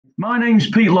My name's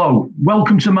Pete Lowe.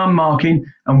 Welcome to Man Marking,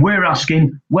 and we're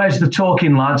asking, where's the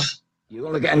talking, lads? You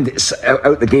only get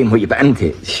out the game what you put into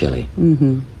it, Shelley.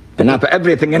 Mm-hmm. And I put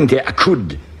everything into it I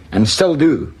could, and still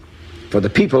do, for the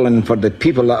people and for the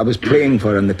people that I was playing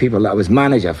for and the people that I was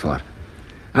manager for.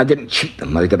 I didn't cheat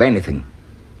them out of anything.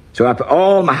 So I put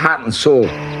all my heart and soul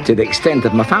to the extent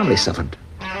that my family suffered.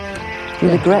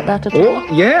 You regret that at all? Oh,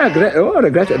 yeah, I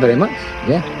regret it very much,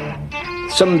 yeah.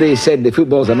 Somebody said the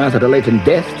football's a matter of life and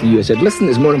death to you. I said, listen,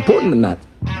 it's more important than that.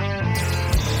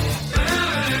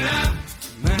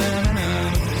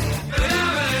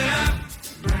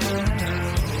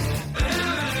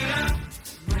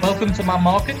 Welcome to Man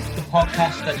Marking, the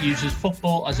podcast that uses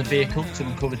football as a vehicle to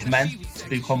encourage men to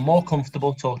become more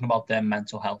comfortable talking about their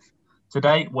mental health.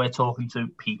 Today, we're talking to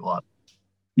Pete Lowe.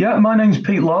 Yeah, my name's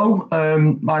Pete Lowe.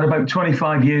 I had about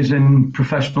 25 years in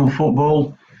professional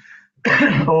football,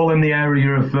 all in the area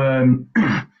of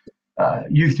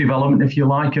youth development, if you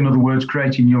like. In other words,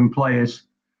 creating young players.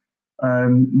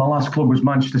 My last club was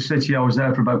Manchester City. I was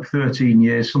there for about 13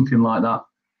 years, something like that.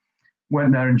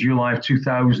 Went there in July of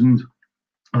 2000.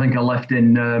 I think I left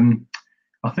in,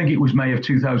 I think it was May of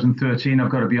 2013.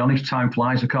 I've got to be honest, time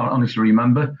flies. I can't honestly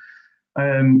remember.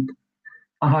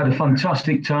 I had a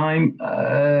fantastic time.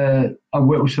 I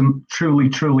worked with some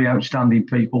truly outstanding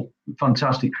people,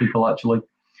 fantastic people actually.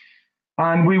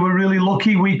 And we were really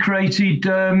lucky. We created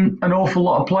an awful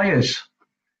lot of players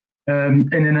in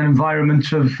an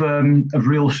environment of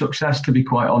real success, to be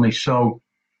quite honest.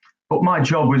 But my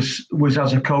job was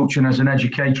as a coach and as an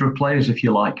educator of players, if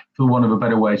you like, for want of a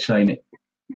better way of saying it.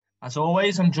 As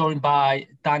always, I'm joined by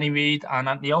Danny Reid and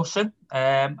Anthony Olsen.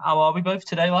 How are we both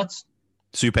today, lads?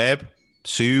 Superb.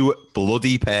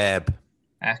 Bloody perb.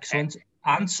 Excellent.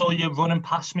 And saw you running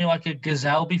past me like a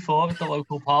gazelle before at the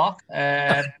local park.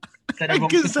 A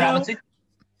gazelle?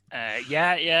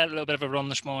 Yeah, a little bit of a run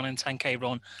this morning, 10k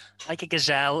run. Like a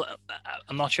gazelle.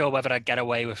 I'm not sure whether I'd get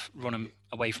away with running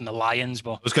away from the lions,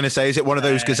 but... I was going to say, is it one of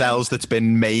those gazelles that's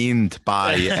been mained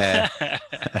by...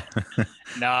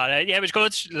 No, it was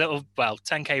good.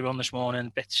 10k run this morning,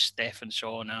 a bit stiff and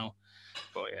sore now.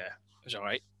 But yeah, it was all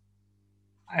right.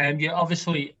 Yeah,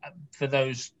 obviously, for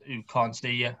those who can't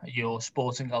see you, you're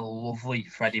sporting a lovely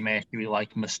Freddie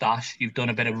Mercury-like moustache. You've done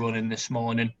a bit of running this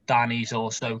morning. Danny's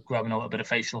also growing a little bit of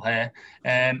facial hair.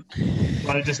 Want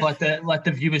to just let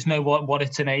the viewers know what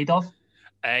it's in aid of?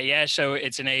 So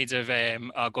it's in aid of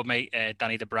our good mate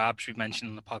Danny the Brabs. We've mentioned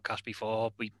on the podcast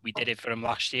before. We did it for him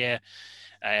last year.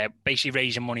 Basically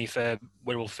raising money for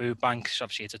Wirral Food Banks.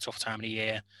 Obviously, it's a tough time of the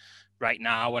year right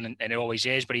now, and it always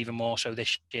is, but even more so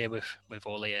this year with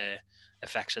all the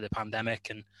effects of the pandemic.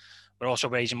 And we're also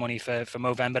raising money for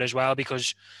Movember as well,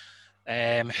 because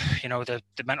the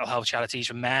mental health charities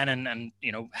for men and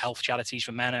health charities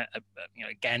for men are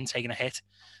again taking a hit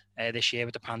this year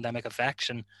with the pandemic effects.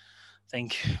 And I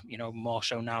think more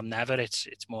so now than ever, it's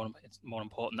more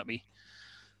important that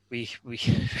we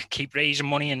keep raising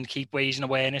money and keep raising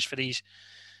awareness for these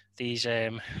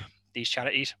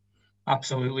charities.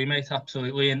 Absolutely, mate.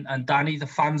 Absolutely. And Danny, the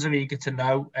fans are eager to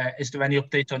know, is there any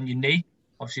update on your knee?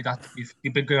 Obviously, that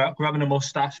you've been grabbing a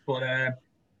moustache, but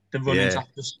the running's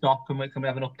have to stop. Can we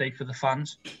have an update for the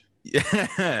fans?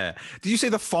 Yeah. Did you say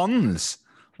the fans?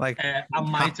 I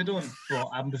might have done, but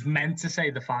I was meant to say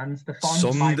the fans. The fans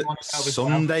might want to know as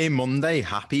Sunday, well. Monday,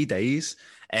 happy days.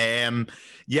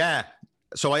 Yeah.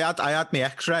 So I had my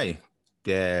X-ray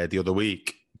the other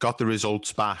week. Got the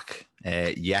results back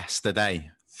yesterday.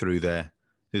 Through the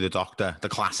doctor, the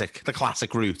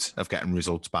classic route of getting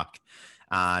results back,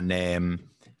 and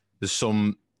there's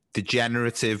some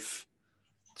degenerative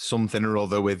something or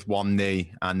other with one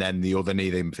knee, and then the other knee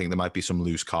they think there might be some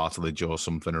loose cartilage or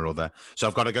something or other. So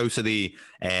I've got to go to the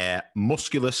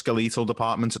musculoskeletal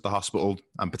department at the hospital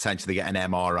and potentially get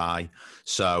an MRI.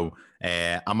 So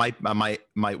I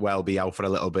might well be out for a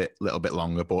little bit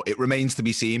longer, but it remains to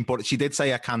be seen. But she did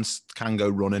say I can go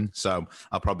running, so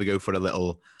I'll probably go for a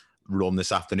little run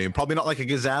this afternoon. Probably not like a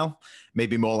gazelle,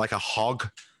 maybe more like a hog.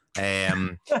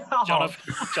 Jonathan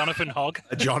Hogg.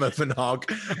 A Jonathan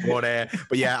Hogg.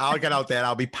 But yeah, I'll get out there.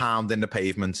 I'll be pounding the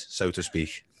pavement, so to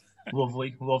speak.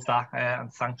 Lovely, love that,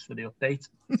 and thanks for the update.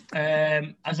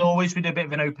 As always, we do a bit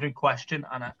of an opening question,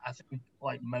 and I think,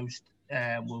 like most,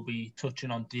 we'll be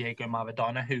touching on Diego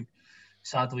Maradona, who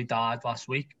sadly died last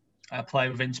week. A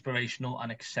player with inspirational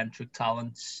and eccentric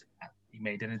talents. He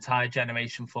made an entire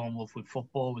generation fall in love with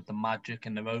football, with the magic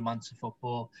and the romance of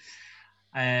football.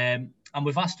 And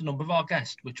we've asked a number of our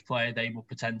guests which player they will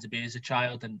pretend to be as a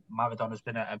child, and Maradona's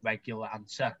been a regular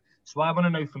answer. So I want to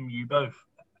know from you both,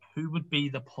 who would be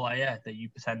the player that you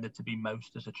pretended to be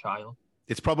most as a child?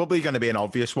 It's probably going to be an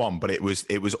obvious one, but it was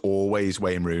always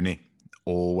Wayne Rooney.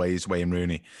 Always Wayne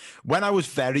Rooney. When I was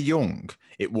very young,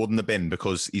 it wouldn't have been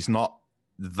because he's not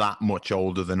that much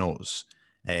older than us.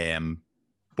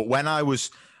 But when I was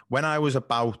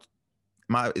about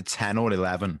 10 or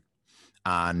 11,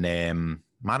 and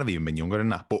might have even been younger than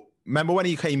that. But remember when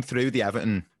he came through the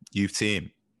Everton youth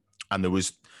team, and there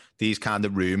was these kind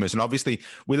of rumours, and obviously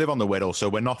we live on the Wirral, so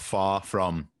we're not far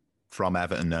from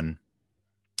Everton, and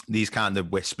these kind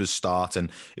of whispers start, and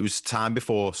it was time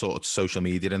before sort of social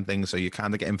media and things, so you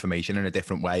kind of get information in a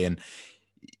different way, and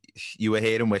you were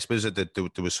hearing whispers that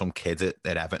there was some kid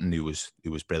at Everton who was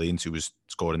brilliant, who was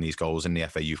scoring these goals in the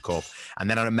FA Youth Cup. And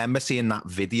then I remember seeing that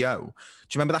video. Do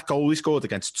you remember that goal he scored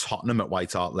against Tottenham at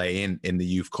White Hart Lane in the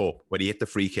Youth Cup, where he hit the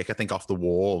free kick, I think, off the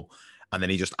wall, and then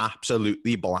he just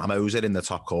absolutely blamos it in the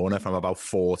top corner from about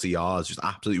 40 yards. Just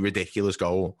absolutely ridiculous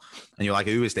goal. And you're like,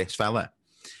 who is this fella?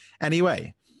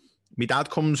 Anyway, my dad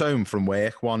comes home from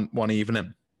work one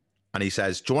evening, and he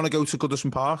says, do you want to go to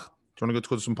Goodison Park? Do you want to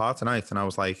go to Goodison Park tonight? And I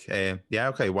was like, yeah,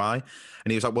 okay, why?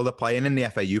 And he was like, well, they're playing in the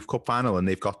FA Youth Cup final, and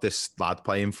they've got this lad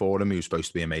playing for them who's supposed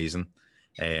to be amazing.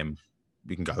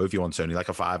 We can go if you want to, only like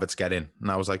a £5 to get in.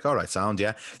 And I was like, all right, sound,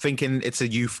 yeah. Thinking it's a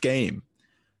youth game.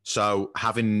 So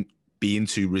having been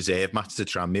to reserve matches at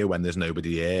Tranmere when there's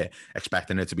nobody there,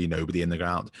 expecting there to be nobody in the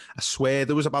ground, I swear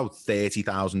there was about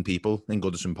 30,000 people in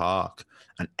Goodison Park,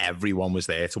 and everyone was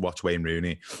there to watch Wayne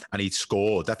Rooney, and he'd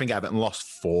scored. I think Everton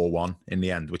lost 4-1 in the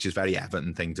end, which is a very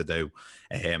Everton thing to do.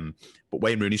 But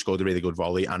Wayne Rooney scored a really good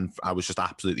volley, and I was just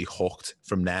absolutely hooked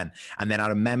from then. And then I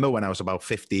remember when I was about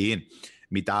 15,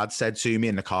 my dad said to me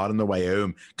in the car on the way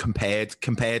home,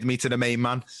 compared me to the main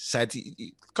man, said,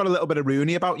 you got a little bit of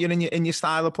Rooney about you in your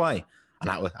style of play.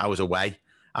 And I was away.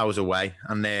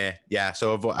 And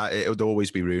so it would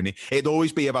always be Rooney. It'd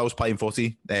always be if I was playing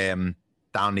footy down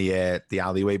the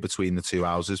alleyway between the two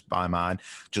houses by mine,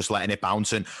 just letting it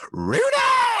bounce and Rooney!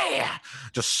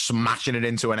 Just smashing it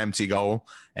into an empty goal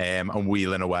and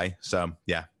wheeling away. So,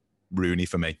 yeah, Rooney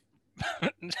for me.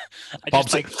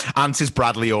 Bob's answers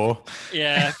Bradley Orr.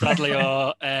 Yeah, Bradley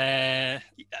Orr.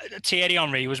 Thierry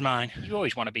Henry was mine. You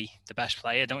always want to be the best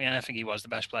player, don't you? And I think he was the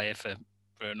best player for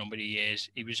a number of years.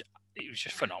 He was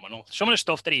just phenomenal. Some of the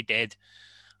stuff that he did.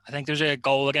 I think there was a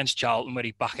goal against Charlton where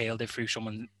he backheeled it through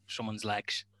someone's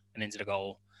legs and into the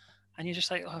goal. And you're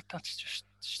just like, oh, that's just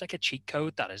like a cheat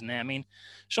code, that, isn't it? I mean,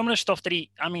 some of the stuff that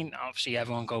obviously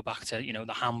everyone go back to,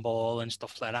 the handball and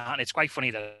stuff like that. And it's quite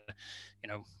funny that,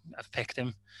 I've picked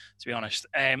him, to be honest.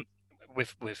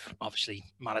 With obviously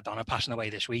Maradona passing away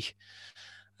this week.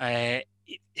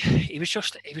 He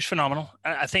was phenomenal.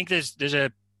 I think there's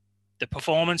the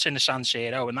performance in the San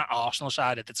Siro and that Arsenal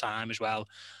side at the time as well,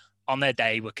 on their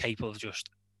day, were capable of just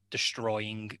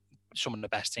destroying some of the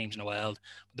best teams in the world.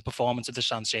 The performance of the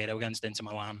San Siro against Inter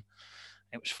Milan,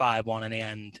 it was 5-1 in the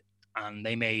end, and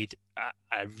they made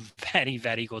a very,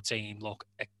 very good team look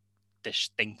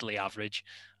distinctly average,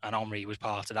 and Henry was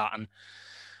part of that. And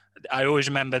I always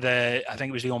remember I think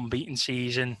it was the unbeaten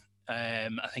season. I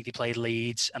think they played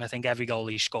Leeds, and I think every goal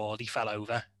he scored, he fell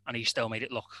over, and he still made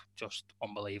it look just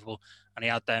unbelievable. And he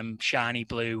had them shiny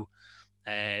blue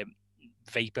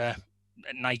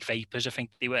Nike Vapors, I think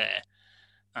they were,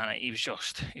 and he was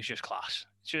just class.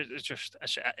 He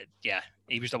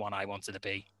was the one I wanted to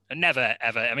be. And never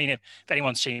ever. I mean, if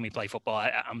anyone's seen me play football,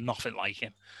 I'm nothing like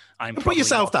him. Put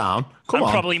yourself down. Come on.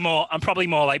 I'm probably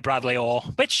more like Bradley Orr,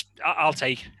 which I'll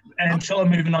take. Sort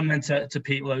of moving on then to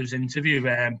Pete Lowe's interview.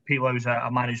 Pete Lowe's a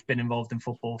man who's been involved in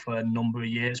football for a number of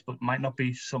years, but might not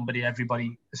be somebody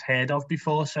everybody has heard of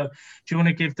before. So, do you want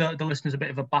to give the listeners a bit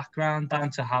of a background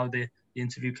down to how the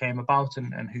interview came about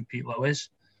and who Pete Lowe is?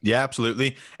 Yeah,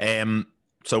 absolutely.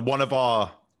 So one of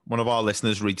our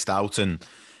listeners reached out and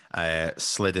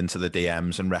slid into the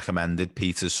DMs and recommended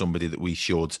Pete as somebody that we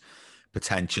should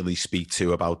potentially speak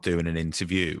to about doing an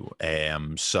interview.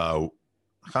 So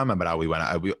I can't remember how we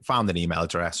went. We found an email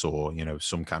address or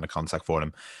some kind of contact for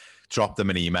him, dropped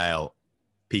them an email.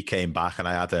 Pete came back, and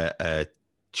I had a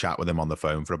chat with him on the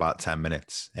phone for about 10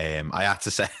 minutes. I had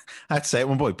to say at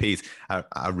one point, Pete,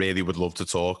 I really would love to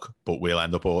talk, but we'll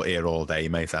end up here all day,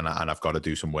 mate, and I've got to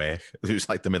do some work. It was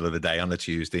like the middle of the day on a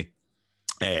Tuesday.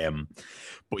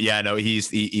 But yeah, no,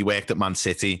 he worked at Man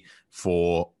City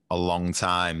for a long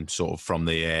time, sort of from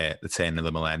the turn of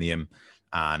the millennium,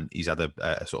 and he's had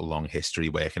a sort of long history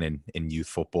working in youth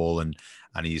football, and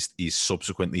he's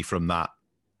subsequently from that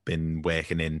been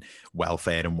working in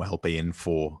welfare and well-being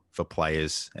for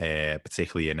players,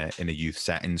 particularly in a youth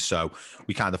setting. So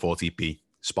we kind of thought he'd be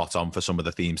spot on for some of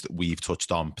the themes that we've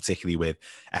touched on, particularly with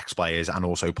ex-players and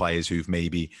also players who've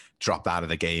maybe dropped out of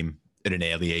the game at an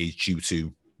early age due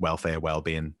to welfare,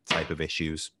 well-being type of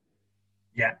issues.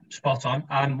 Yeah, spot on.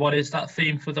 And what is that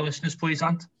theme for the listeners, please,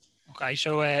 Ant? Okay,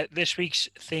 so this week's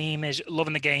theme is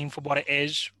loving the game for what it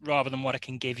is rather than what it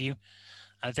can give you.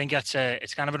 I think it's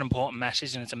kind of an important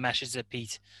message, and it's a message that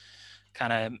Pete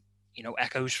kind of,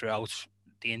 echoes throughout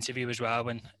the interview as well.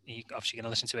 When you're obviously going to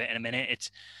listen to it in a minute,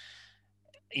 it's,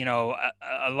 a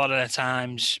lot of the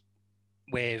times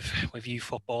with youth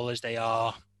footballers, they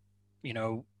are,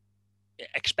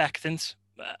 expectant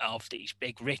of these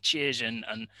big riches and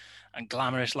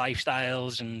glamorous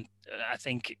lifestyles, and I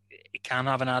think it can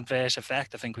have an adverse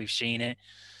effect. I think we've seen it.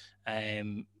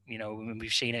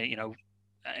 We've seen it.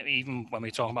 Even when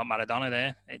we're talking about Maradona,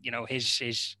 there,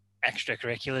 his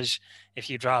extracurriculars, if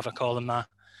you'd rather call them that,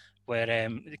 where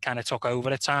it kind of took over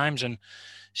at times and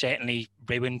certainly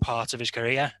ruined parts of his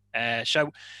career.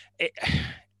 So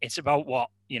it's about what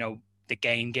the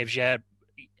game gives you,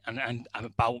 and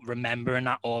about remembering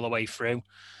that all the way through.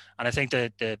 And I think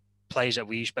the players that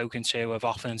we've spoken to have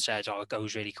often said, "Oh, it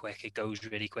goes really quick. It goes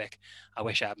really quick. I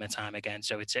wish I had my time again."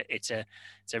 So it's a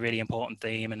really important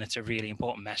theme, and it's a really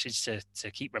important message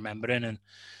to keep remembering, and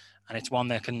it's one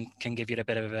that can give you a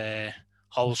bit of a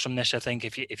wholesomeness, I think,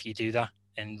 if you do that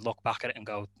and look back at it and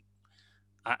go,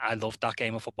 I loved that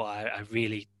game of football. I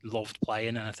really loved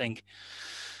playing, and I think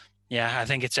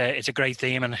it's a great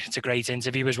theme, and it's a great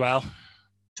interview as well.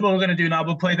 So what we're going to do now,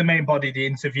 we'll play the main body of the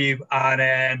interview,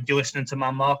 and you're listening to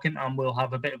Man Marking, and we'll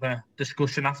have a bit of a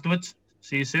discussion afterwards.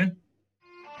 See you soon.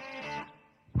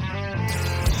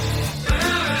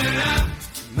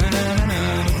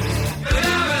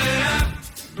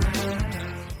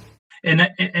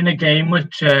 In a game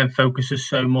which focuses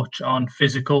so much on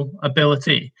physical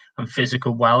ability and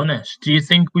physical wellness, do you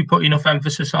think we put enough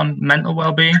emphasis on mental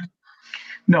well-being?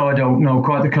 No, I don't know.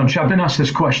 Quite the contrary. I've been asked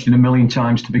this question a million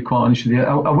times, to be quite honest with you.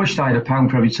 I wished I had a pound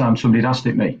for every time somebody had asked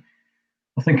it me.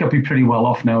 I think I'd be pretty well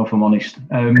off now, if I'm honest.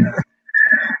 I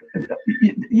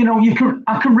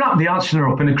can wrap the answer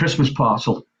up in a Christmas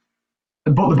parcel.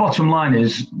 But the bottom line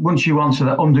is, once you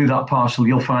undo that parcel,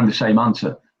 you'll find the same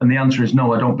answer. And the answer is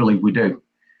no, I don't believe we do.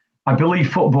 I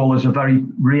believe football is a very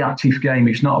reactive game.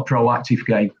 It's not a proactive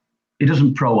game. It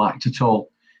doesn't proact at all.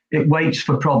 It waits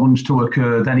for problems to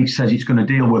occur, then it says it's going to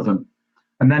deal with them.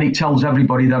 And then it tells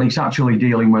everybody that it's actually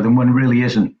dealing with them when it really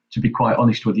isn't, to be quite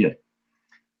honest with you.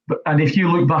 And if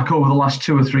you look back over the last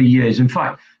 2 or 3 years, in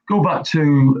fact, go back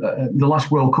to the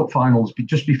last World Cup finals,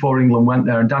 just before England went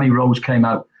there, and Danny Rose came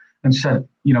out and said,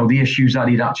 the issues that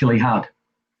he'd actually had.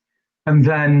 And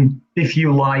then, if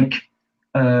you like,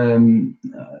 God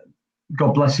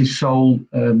bless his soul,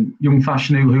 young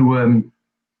Fashanu, who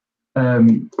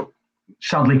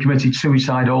sadly committed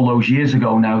suicide all those years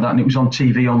ago now, and it was on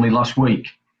TV only last week.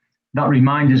 That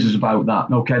reminds us about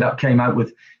that. Okay, that came out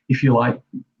with, if you like,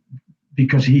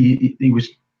 because he was,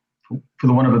 for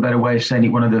the want of a better way of saying it,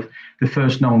 one of the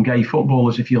first known gay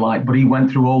footballers, if you like, but he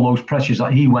went through all those pressures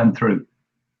that he went through.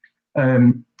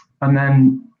 And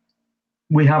then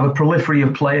we have a proliferation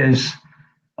of players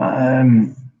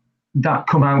that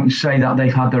come out and say that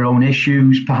they've had their own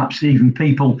issues, perhaps even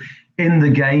people in the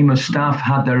game as staff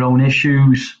had their own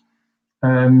issues.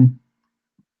 And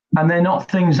they're not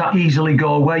things that easily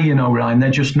go away, Ryan, they're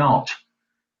just not.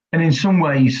 And in some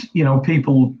ways,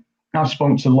 people, I've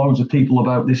spoken to loads of people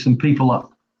about this, and people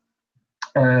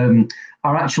that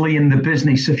are actually in the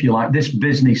business, if you like, this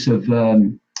business of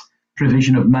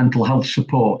provision of mental health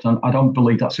support. And I don't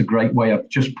believe that's a great way I've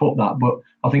just put that, but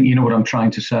I think you know what I'm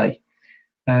trying to say.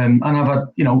 And I've had,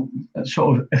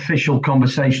 sort of official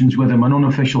conversations with them and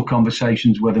unofficial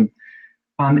conversations with them.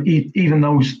 And even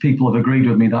those people have agreed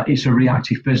with me that it's a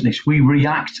reactive business. We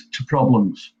react to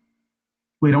problems.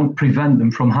 We don't prevent them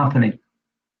from happening.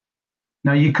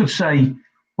 Now, you could say,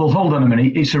 well, hold on a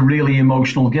minute, it's a really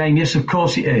emotional game. Yes, of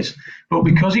course it is. But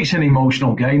because it's an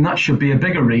emotional game, that should be a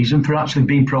bigger reason for actually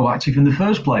being proactive in the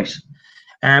first place.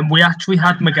 We actually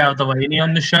had Miguel Delaney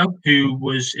on the show, who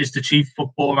is the chief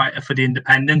football writer for The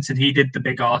Independent, and he did the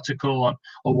big article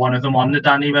or one of them on the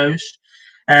Danny Rose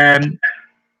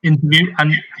interview,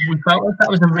 and we felt like that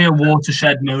was a real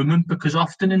watershed moment, because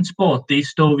often in sport these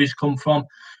stories come from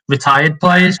retired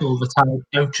players or retired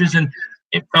coaches, and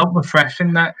it felt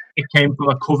refreshing that it came from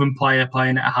a current player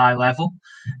playing at a high level.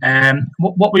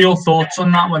 What were your thoughts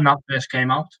on that when that first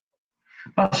came out?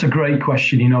 That's a great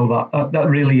question, that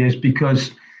really is,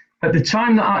 because at the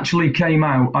time that actually came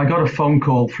out, I got a phone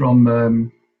call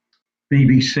from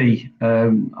BBC.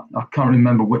 I can't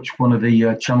remember which one of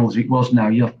the channels it was now.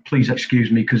 Please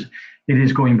excuse me, because it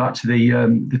is going back to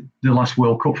the last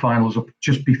World Cup finals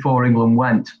just before England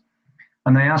went.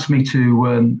 And they asked me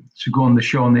to go on the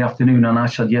show in the afternoon, and I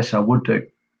said, yes, I would do.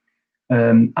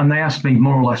 And they asked me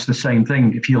more or less the same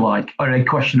thing, if you like, or a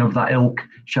question of that ilk,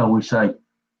 shall we say.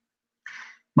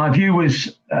 My view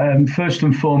was, first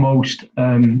and foremost,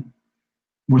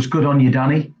 was good on you,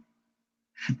 Danny.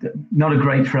 Not a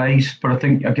great phrase, but I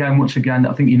think, once again,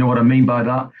 I think you know what I mean by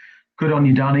that. Good on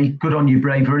you, Danny. Good on your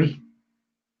bravery.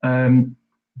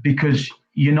 Because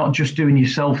you're not just doing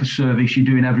yourself a service, you're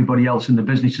doing everybody else in the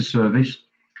business a service.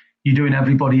 You're doing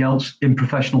everybody else in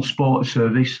professional sport a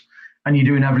service, and you're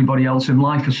doing everybody else in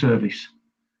life a service.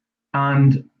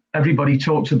 And everybody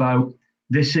talks about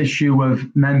this issue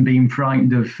of men being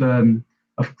frightened of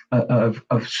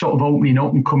sort of opening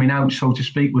up and coming out, so to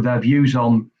speak, with their views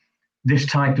on this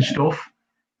type of stuff,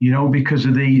 because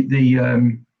of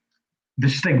the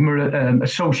stigma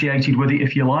associated with it,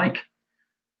 if you like.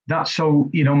 That's so,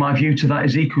 my view to that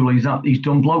is equally that he's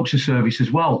done blokes a service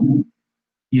as well,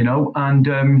 and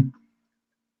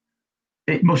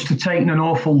it must have taken an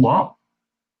awful lot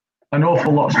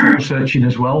of soul searching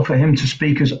as well for him to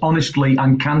speak as honestly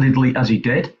and candidly as he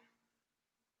did,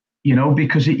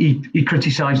 because he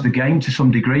criticised the game to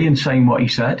some degree in saying what he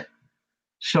said.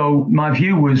 So my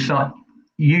view was that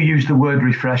you used the word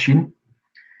refreshing.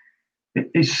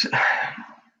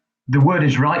 The word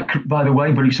is right, by the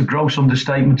way, but it's a gross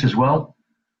understatement as well.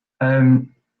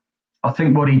 I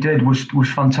think what he did was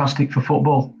fantastic for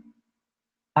football.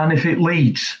 And if it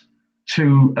leads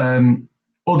to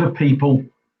other people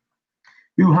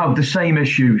who have the same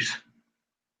issues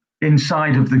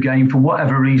inside of the game, for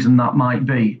whatever reason that might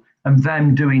be, and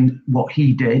then doing what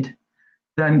he did,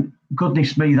 then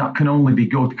goodness me, that can only be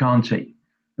good, can't it?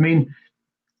 I mean,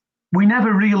 we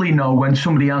never really know when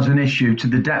somebody has an issue to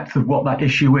the depth of what that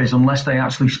issue is unless they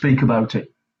actually speak about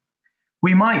it.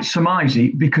 We might surmise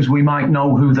it because we might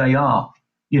know who they are.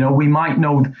 We might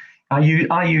know,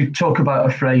 you talk about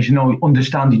a phrase,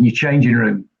 understanding your changing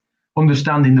room,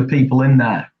 understanding the people in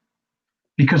there,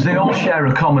 because they all share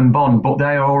a common bond, but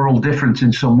they are all different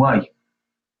in some way.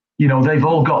 They've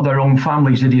all got their own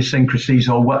family's idiosyncrasies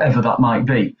or whatever that might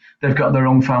be. They've got their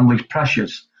own family's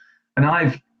pressures. And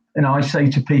I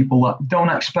say to people that don't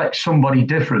expect somebody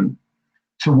different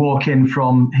to walk in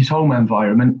from his home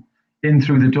environment in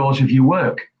through the doors of your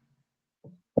work,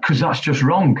 because that's just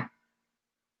wrong.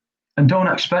 And don't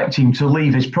expect him to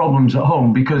leave his problems at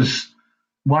home, because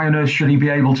why on earth should he be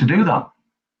able to do that?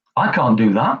 I can't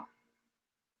do that.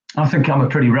 I think I'm a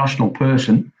pretty rational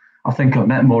person. I think I've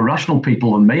met more rational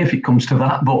people than me if it comes to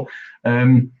that. But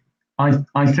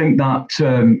I think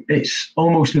that it's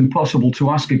almost impossible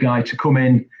to ask a guy to come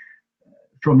in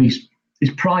from his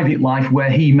private life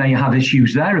where he may have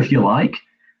issues there, if you like,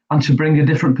 and to bring a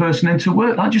different person into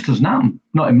work. That just doesn't happen.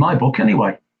 Not in my book,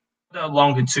 anyway. A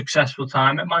long and successful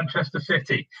time at Manchester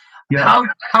City. Yeah.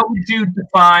 How would you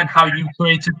define how you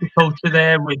created the culture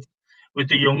there with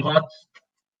the young lads?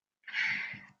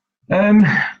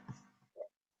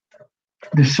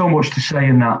 There's so much to say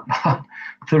in that.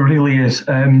 There really is.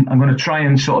 I'm going to try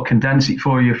and sort of condense it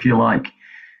for you, if you like.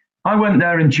 I went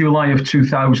there in July of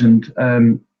 2000.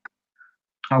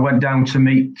 I went down to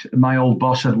meet my old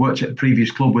boss. I'd worked at a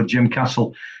previous club with Jim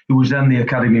Castle, who was then the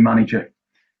academy manager.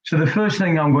 So the first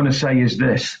thing I'm going to say is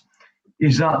this,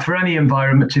 is that for any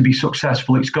environment to be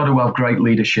successful, it's got to have great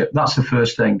leadership. That's the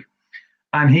first thing.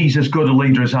 And he's as good a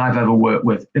leader as I've ever worked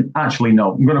with. Actually,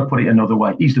 no, I'm going to put it another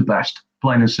way. He's the best,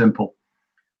 plain and simple.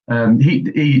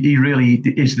 He really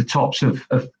is the tops of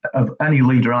any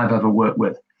leader I've ever worked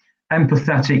with.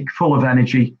 Empathetic, full of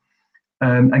energy,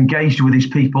 engaged with his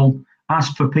people,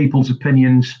 asked for people's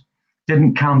opinions,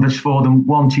 didn't canvass for them,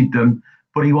 wanted them,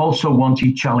 but he also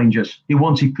wanted challengers. He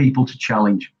wanted people to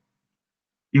challenge.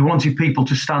 He wanted people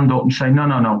to stand up and say,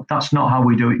 no, that's not how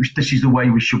we do it. This is the way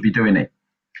we should be doing it.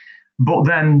 But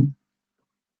then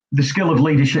the skill of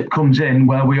leadership comes in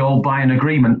where we all buy an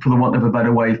agreement, for the want of a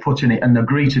better way of putting it, and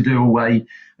agree to do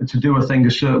a thing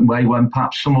a certain way when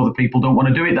perhaps some other people don't want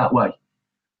to do it that way.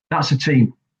 That's a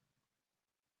team.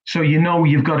 So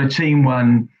you've got a team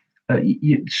when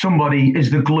somebody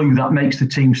is the glue that makes the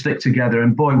team stick together,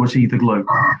 and boy, was he the glue.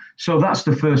 So that's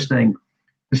the first thing.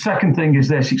 The second thing is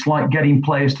this: it's like getting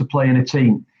players to play in a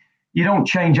team. You don't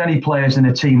change any players in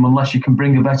a team unless you can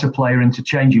bring a better player into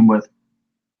changing with.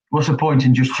 What's the point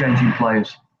in just changing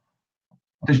players?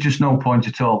 There's just no point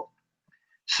at all.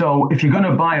 So if you're going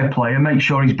to buy a player, make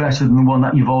sure he's better than the one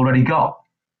that you've already got.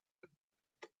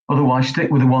 Otherwise, stick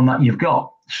with the one that you've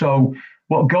got. So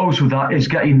what goes with that is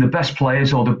getting the best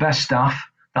players or the best staff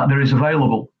that there is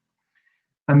available.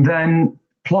 And then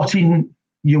plotting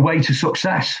your way to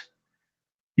success.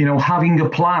 Having a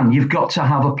plan. You've got to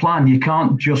have a plan. You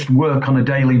can't just work on a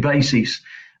daily basis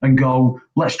and go,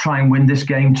 let's try and win this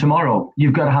game tomorrow.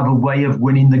 You've got to have a way of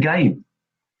winning the game.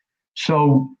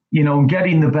 So,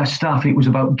 getting the best staff, it was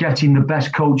about getting the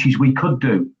best coaches we could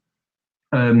do,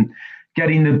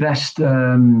 getting the best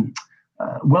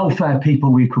welfare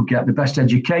people we could get, the best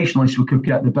educationalists we could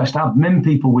get, the best admin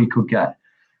people we could get.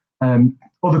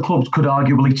 Other clubs could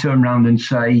arguably turn around and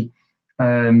say,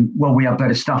 well, we have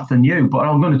better staff than you. But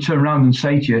I'm going to turn around and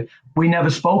say to you, we never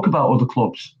spoke about other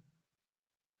clubs.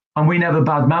 And we never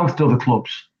badmouthed other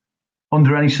clubs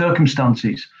under any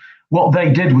circumstances. What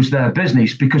they did was their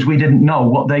business because we didn't know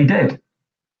what they did.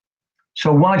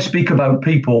 So why speak about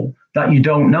people that you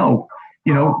don't know?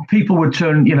 People would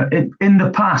turn, in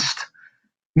the past,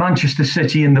 Manchester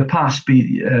City in the past,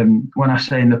 when I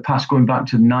say in the past, going back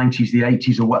to the 90s, the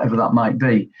 80s, or whatever that might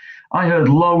be, I heard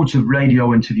loads of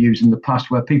radio interviews in the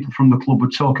past where people from the club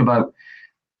would talk about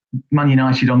Man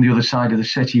United on the other side of the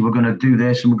city. We're going to do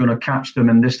this and we're going to catch them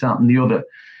and this, that and the other.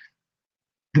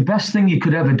 The best thing you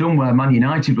could ever done where Man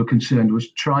United were concerned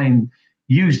was try and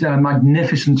use their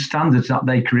magnificent standards that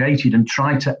they created and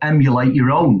try to emulate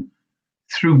your own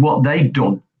through what they've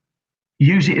done.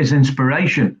 Use it as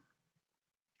inspiration,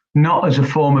 not as a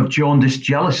form of jaundiced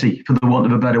jealousy, for the want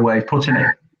of a better way of putting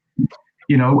it.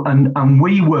 And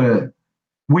we were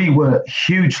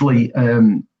hugely,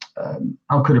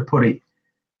 how could I put it,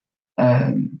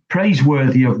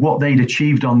 praiseworthy of what they'd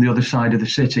achieved on the other side of the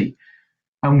city.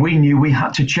 And we knew we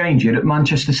had to change it at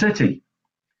Manchester City.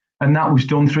 And that was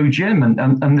done through Jim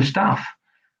and the staff.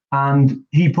 And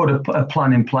he put a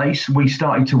plan in place. We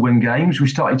started to win games. We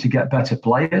started to get better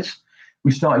players.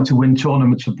 We started to win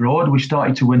tournaments abroad. We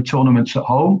started to win tournaments at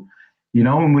home.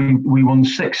 And we won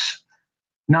 6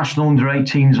 national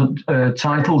under-18s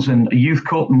titles and a youth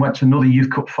cup, and went to another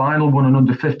youth cup final, won an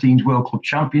under-15s World Club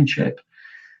Championship.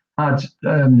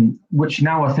 Which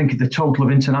now I think the total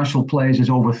of international players is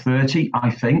over 30, I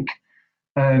think.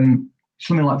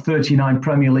 Something like 39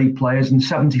 Premier League players and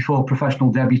 74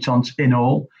 professional debutants in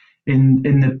all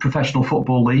in the professional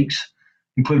football leagues,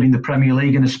 including the Premier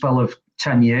League, in a spell of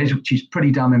 10 years, which is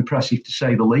pretty damn impressive to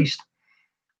say the least.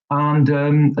 And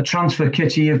a transfer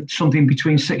kitty of something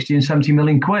between 60 and 70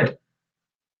 million quid.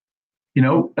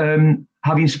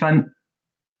 Having spent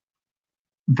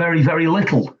very, very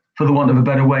little, for the want of a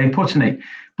better way of putting it.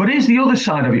 But here's the other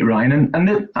side of it, Ryan,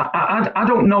 and I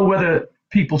don't know whether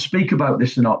people speak about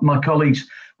this or not. My colleagues,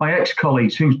 my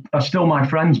ex-colleagues, who are still my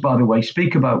friends, by the way,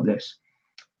 speak about this.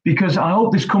 Because I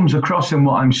hope this comes across in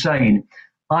what I'm saying.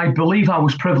 I believe I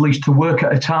was privileged to work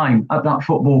at a time at that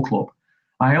football club.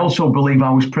 I also believe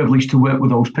I was privileged to work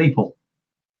with those people,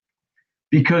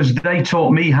 because they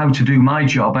taught me how to do my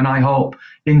job, and I hope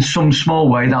in some small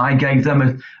way that I gave them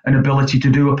an ability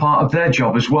to do a part of their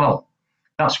job as well.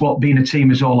 That's what being a team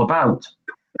is all about.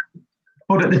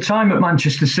 But at the time at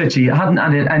Manchester City, it hadn't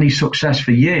had any success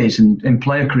for years in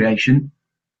player creation,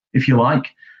 if you like.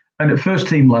 And at first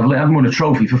team level, it hadn't won a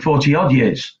trophy for 40 odd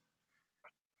years.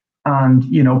 And,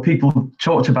 people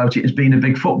talked about it as being a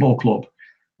big football club.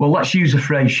 Well, let's use a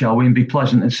phrase, shall we, and be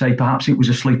pleasant and say perhaps it was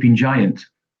a sleeping giant.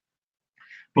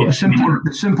 But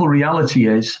the simple reality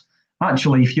is,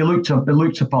 actually, if you looked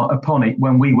upon it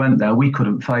when we went there, we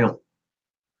couldn't fail.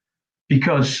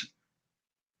 Because,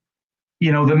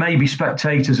 there may be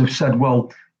spectators have said,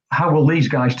 well, how will these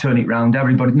guys turn it round?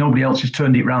 Nobody else has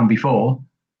turned it round before.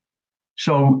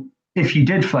 So if you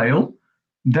did fail,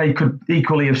 they could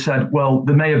equally have said, well,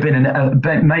 there may have been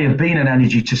an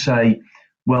energy to say,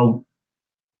 well,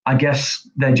 I guess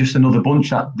they're just another bunch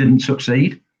that didn't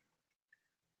succeed.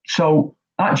 So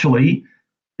actually,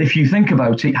 if you think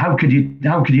about it, how could you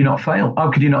not fail?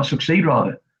 How could you not succeed,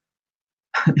 rather?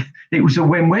 It was a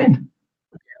win-win.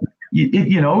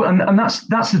 And that's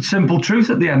the simple truth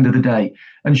at the end of the day.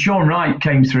 And Sean Wright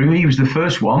came through; he was the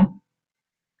first one,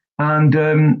 and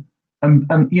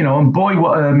boy,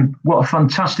 what a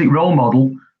fantastic role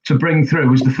model to bring through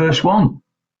was the first one.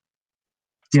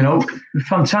 A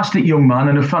fantastic young man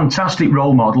and a fantastic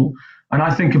role model, and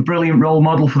I think a brilliant role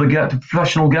model for the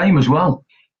professional game as well.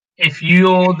 If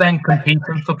you're then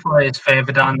competing for players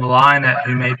further down the line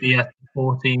who may be at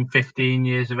 14, 15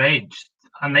 years of age,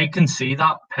 and they can see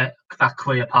that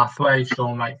clear pathway,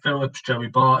 Sean Wright Phillips, Joey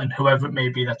Barton, whoever it may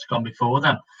be that's gone before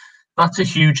them, that's a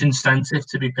huge incentive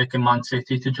to be picking Man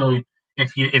City to join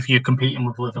if you're competing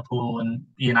with Liverpool and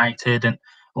United and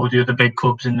all the other big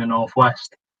clubs in the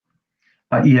Northwest.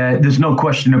 Yeah, there's no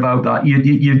question about that.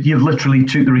 You literally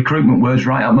took the recruitment words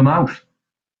right out of my mouth.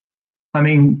 I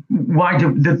mean,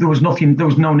 there was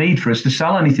no need for us to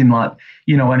sell anything like,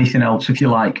 anything else, if you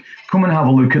like. Come and have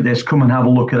a look at this, come and have a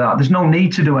look at that. There's no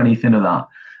need to do anything of that.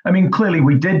 I mean, clearly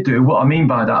we did do. What I mean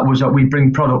by that was that we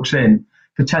bring products in,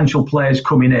 potential players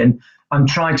coming in, and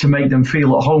try to make them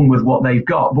feel at home with what they've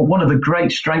got. But one of the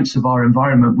great strengths of our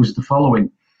environment was the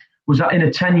following, was that in a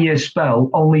 10-year spell,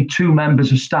 only 2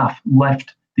 members of staff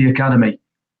left the academy.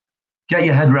 Get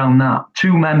your head around that.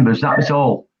 2 members, that was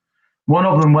all. One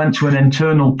of them went to an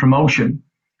internal promotion,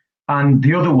 and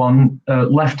the other one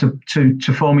left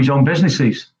to form his own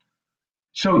businesses.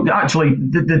 So actually,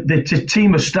 the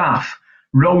team of staff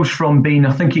rose from being,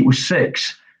 I think it was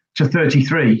 6 to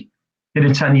 33 in a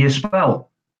 10-year spell.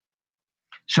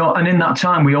 So, and in that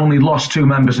time, we only lost 2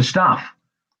 members of staff.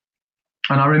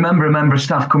 And I remember a member of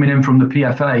staff coming in from the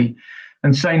PFA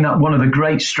and saying that one of the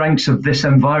great strengths of this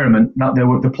environment that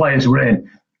the players were in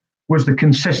was the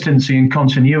consistency and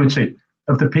continuity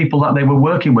of the people that they were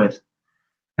working with.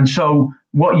 And so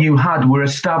what you had were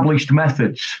established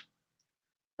methods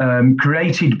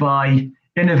created by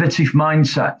innovative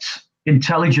mindsets,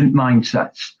 intelligent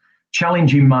mindsets,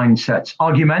 challenging mindsets,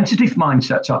 argumentative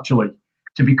mindsets, actually,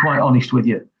 to be quite honest with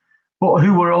you, but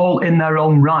who were all in their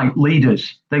own right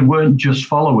leaders. They weren't just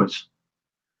followers.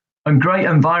 And great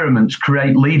environments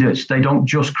create leaders. They don't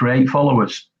just create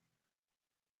followers.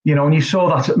 You know, and you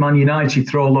saw that at Man United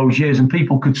through all those years, and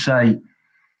people could say,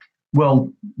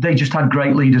 well, they just had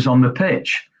great leaders on the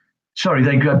pitch. Sorry,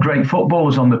 they had great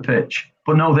footballers on the pitch.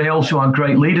 But no, they also had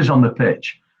great leaders on the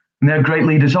pitch. And they had great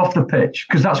leaders off the pitch,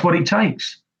 because that's what it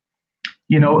takes.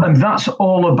 You know, and that's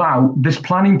all about this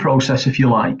planning process, if you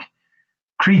like,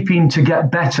 creeping to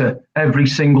get better every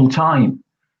single time.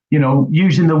 You know,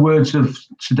 using the words of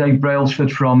Sir Dave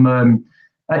Brailsford from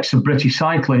Exeter British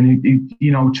Cycling, who,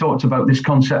 you know, talked about this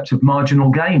concept of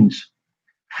marginal gains.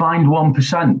 Find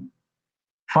 1%.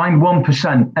 Find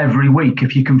 1% every week.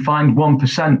 If you can find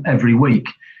 1% every week,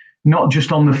 not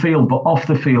just on the field, but off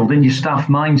the field, in your staff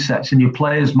mindsets, in your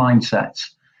players' mindsets,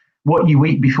 what you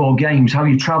eat before games, how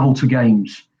you travel to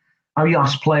games, how you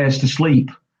ask players to sleep,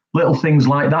 little things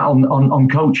like that on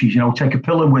coaches, you know, take a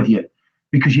pillow with you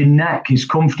because your neck is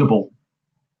comfortable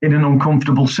in an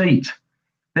uncomfortable seat.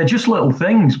 They're just little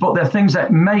things, but they're things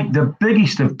that make the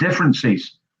biggest of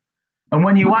differences. And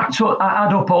when you add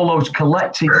up all those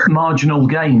collective marginal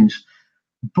gains,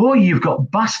 boy, you've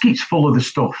got baskets full of the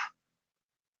stuff.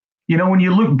 You know, when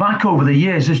you look back over the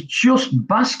years, there's just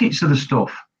baskets of the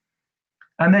stuff.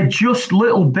 And they're just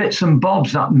little bits and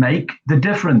bobs that make the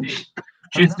difference.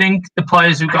 Do you think the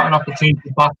players who got an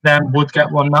opportunity back then would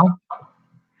get one now?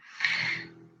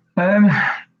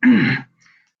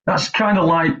 That's kind of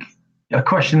like a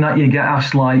question that you get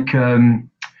asked, like,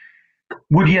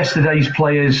 would yesterday's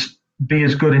players be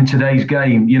as good in today's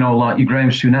game? You know, like your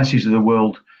Graham Souness's of the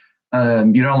world,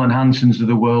 your Alan Hansons of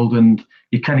the world, and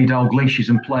your Kenny Dalglish's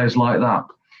and players like that.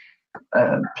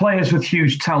 Players with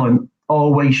huge talent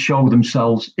always show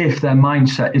themselves if their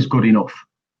mindset is good enough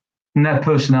and their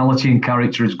personality and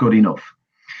character is good enough.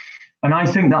 And I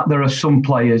think that there are some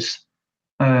players,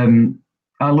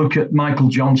 I look at Michael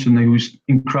Johnson, who was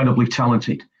incredibly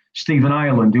talented, Stephen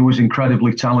Ireland, who was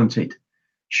incredibly talented,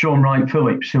 Sean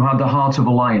Wright-Phillips, who had the heart of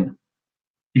a lion.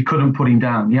 You couldn't put him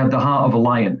down. He had the heart of a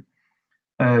lion.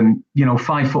 You know,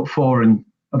 5'4" and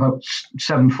about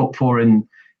 7'4"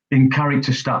 in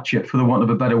character stature, for the want of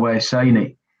a better way of saying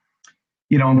it.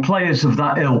 You know, and players of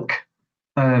that ilk,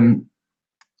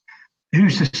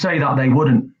 who's to say that they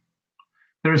wouldn't?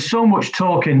 There is so much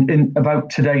talk about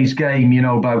today's game, you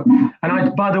know,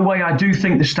 by the way, I do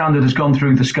think the standard has gone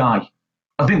through the sky.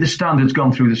 I think the standard's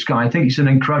gone through the sky. I think it's an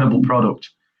incredible product.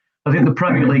 I think the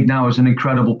Premier League now is an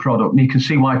incredible product, and you can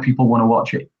see why people want to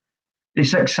watch it.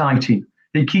 It's exciting.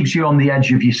 It keeps you on the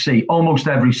edge of your seat almost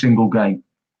every single game.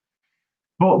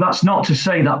 But that's not to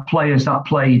say that players that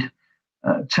played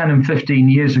 10 and 15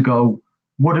 years ago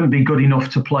wouldn't be good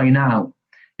enough to play now.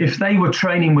 If they were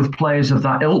training with players of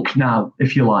that ilk now,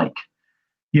 if you like,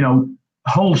 you know,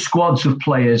 whole squads of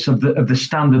players of the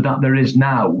standard that there is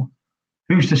now,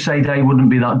 who's to say they wouldn't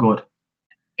be that good?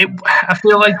 I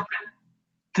feel like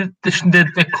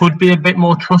there could be a bit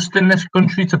more trust in this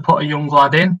country to put a young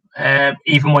lad in,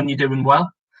 even when you're doing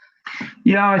well.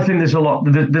 Yeah, I think there's a lot.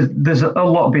 There's a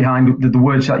lot behind the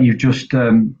words that you've just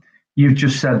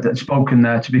said, that's spoken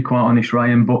there. To be quite honest,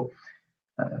 Ryan, but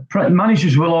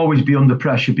managers will always be under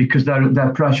pressure because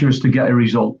their pressure is to get a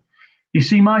result. You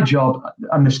see, my job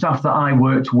and the staff that I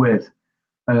worked with,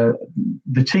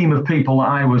 the team of people that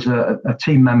I was a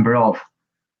team member of,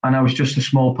 and I was just a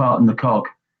small part in the cog,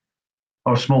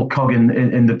 or a small cog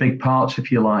in the big parts,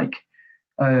 if you like.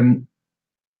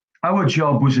 Our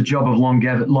job was a job of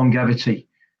longevity.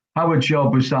 Our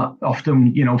job was that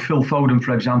often, you know, Phil Foden,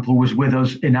 for example, was with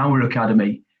us in our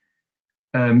academy,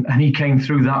 and he came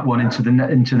through that one into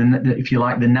the if you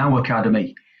like, the Now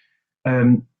Academy.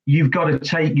 You've got to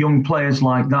take young players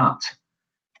like that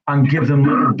and give them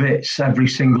little bits every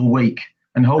single week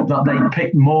and hope that they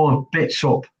pick more bits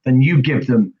up than you give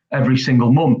them every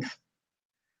single month.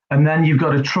 And then you've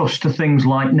got to trust to things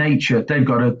like nature. They've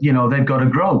got to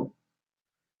grow.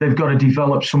 They've got to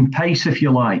develop some pace, if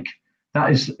you like.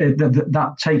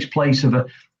 That takes place of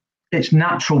its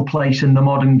natural place in the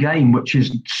modern game, which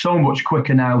is so much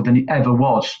quicker now than it ever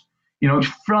was. It's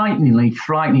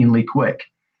frighteningly quick.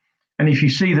 And if you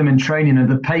see them in training and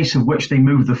the pace of which they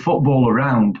move the football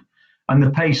around and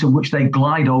the pace of which they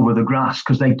glide over the grass,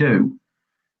 because they do,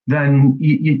 then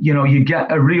you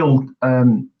get a real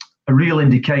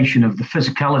indication of the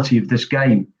physicality of this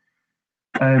game.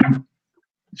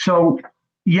 So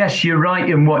yes, you're right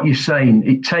in what you're saying.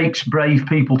 It takes brave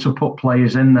people to put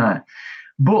players in there.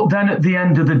 But then at the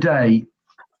end of the day,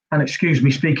 and excuse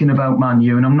me speaking about Man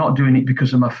U, and I'm not doing it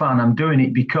because I'm a fan, I'm doing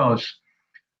it because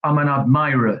I'm an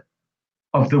admirer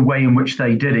of the way in which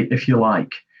they did it, if you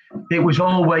like. It was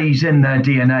always in their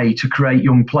DNA to create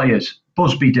young players.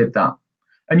 Busby did that.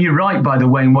 And you're right, by the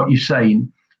way, in what you're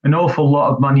saying. An awful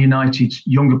lot of Man United's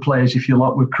younger players, if you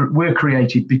like, were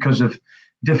created because of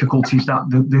difficulties that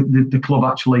the club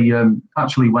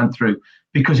actually went through,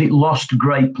 because it lost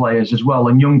great players as well,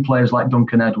 and young players like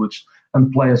Duncan Edwards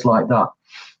and players like that.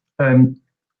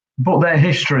 But their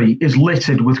history is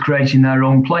littered with creating their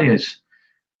own players.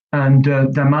 And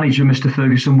their manager, Mr.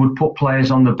 Ferguson, would put players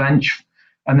on the bench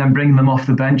and then bring them off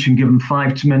the bench and give them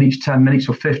 5 minutes, 10 minutes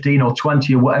or 15 or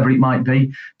 20 or whatever it might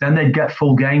be. Then they'd get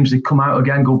full games, they'd come out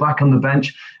again, go back on the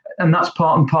bench. And that's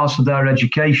part and parcel of their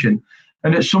education.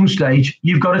 And at some stage,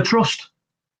 you've got to trust.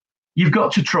 You've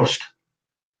got to trust.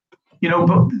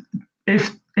 But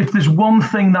if there's one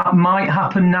thing that might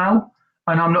happen now,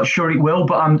 and I'm not sure it will,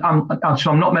 but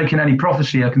I'm not making any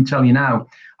prophecy, I can tell you now,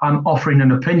 I'm offering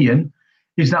an opinion,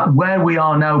 is that where we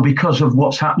are now, because of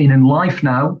what's happening in life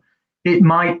now, it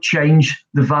might change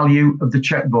the value of the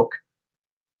checkbook.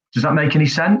 Does that make any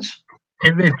sense?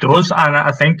 It does, and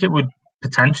I think it would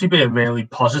potentially be a really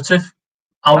positive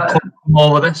outcome from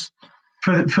all of this.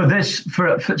 For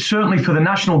certainly for the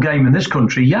national game in this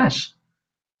country, yes.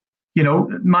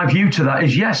 My view to that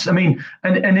is yes. I mean,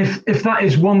 and if that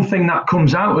is one thing that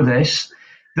comes out of this,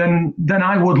 then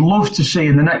I would love to see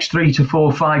in the next 3 to 4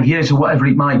 or 5 years or whatever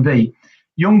it might be,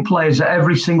 young players at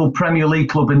every single Premier League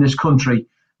club in this country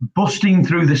busting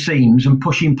through the seams and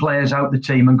pushing players out the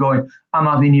team and going, I'm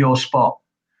having your spot.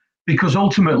 Because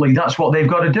ultimately that's what they've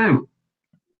got to do.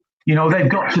 They've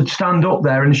got to stand up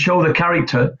there and show the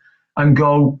character and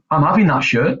go, I'm having that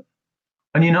shirt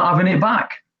and you're not having it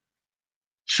back.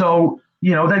 So,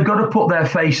 they've got to put their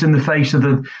face in the face of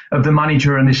the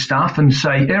manager and his staff and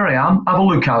say, here I am, have a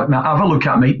look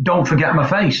at me. Don't forget my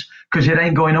face, because it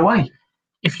ain't going away.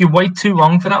 If you wait too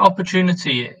long for that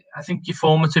opportunity, I think your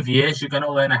formative years, you're going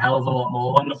to learn a hell of a lot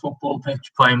more on the football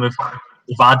pitch, playing with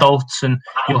adults, and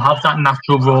you'll have that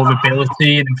natural raw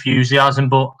ability and enthusiasm,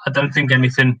 but I don't think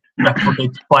anything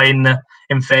replicates playing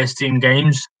in first team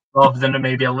games rather than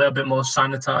maybe a little bit more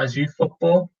sanitised youth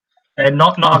football.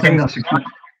 I think that's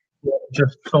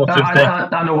just sort of.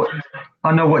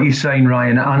 I know what you're saying,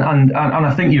 Ryan, and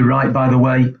I think you're right. By the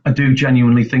way, I do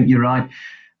genuinely think you're right.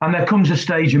 And there comes a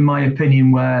stage, in my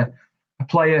opinion, where a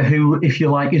player who, if you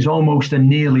like, is almost a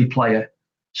nearly player,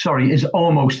 is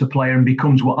almost a player and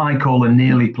becomes what I call a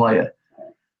nearly player.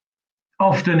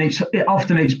 Often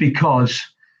it's because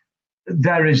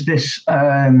there is this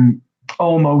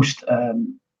almost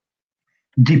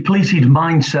depleted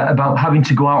mindset about having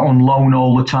to go out on loan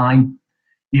all the time,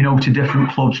 to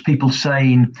different clubs. People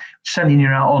sending you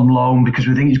out on loan because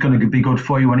we think it's going to be good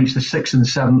for you when it's the 6th and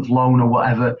 7th loan or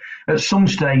whatever. At some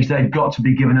stage, they've got to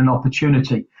be given an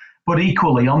opportunity. But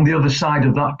equally, on the other side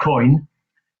of that coin,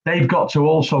 they've got to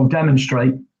also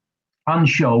demonstrate and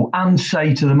show and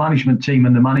say to the management team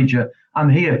and the manager, I'm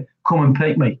here, come and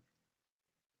pick me.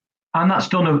 And that's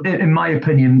done, in my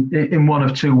opinion, in one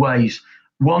of two ways.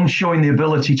 One, showing the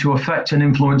ability to affect and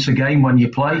influence a game when you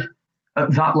play,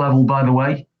 at that level, by the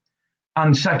way.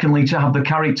 And secondly, to have the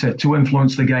character to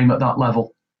influence the game at that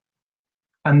level.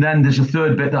 And then there's a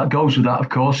third bit that goes with that, of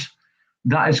course.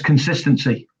 That is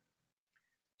consistency.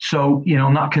 So,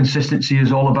 and that consistency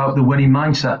is all about the winning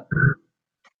mindset.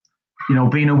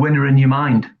 Being a winner in your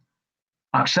mind.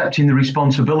 Accepting the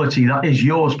responsibility that is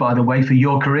yours, by the way, for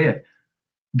your career.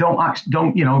 Don't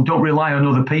rely on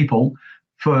other people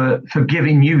for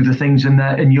giving you the things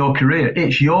in your career.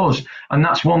 It's yours. And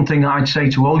that's one thing I'd say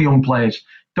to all young players.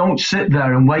 Don't sit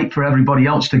there and wait for everybody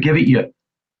else to give it you.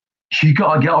 You've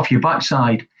got to get off your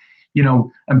backside,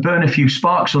 and burn a few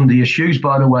sparks under your shoes,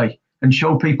 by the way, and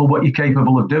show people what you're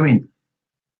capable of doing.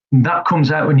 And that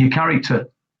comes out in your character.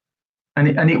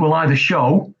 And it will either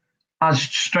show as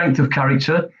strength of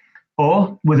character,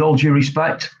 or, with all due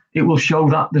respect, it will show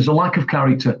that there's a lack of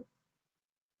character.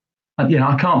 And,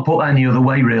 I can't put it any other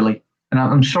way, really. And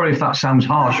I'm sorry if that sounds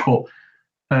harsh, but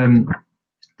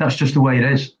that's just the way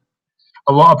it is.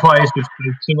 A lot of players we've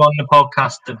spoken to on the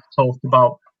podcast have talked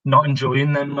about not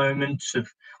enjoying them moments of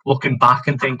looking back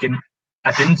and thinking,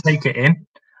 I didn't take it in.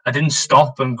 I didn't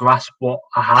stop and grasp what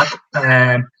I had.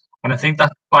 And I think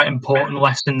that's quite an important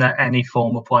lesson that any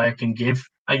former player can give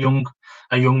a young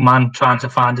man trying to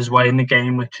find his way in the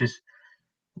game, which is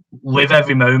live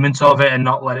every moment of it and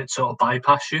not let it sort of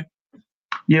bypass you.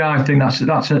 Yeah, I think that's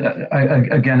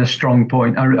again a strong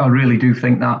point. I really do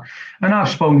think that, and I've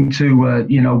spoken to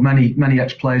many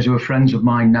ex-players who are friends of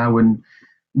mine now, and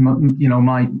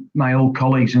my old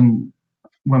colleagues, and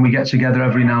when we get together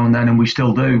every now and then, and we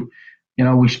still do,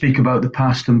 we speak about the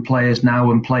past and players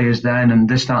now and players then and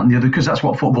this, that, and the other, because that's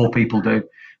what football people do.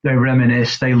 They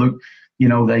reminisce. They look,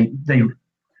 they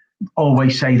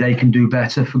always say they can do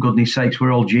better. For goodness sakes,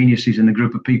 we're all geniuses in the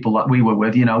group of people that we were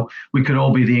with. We could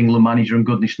all be the England manager and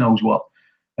goodness knows what.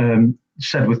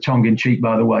 Said with tongue in cheek,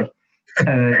 by the way.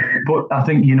 But I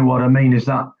think you know what I mean is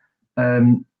that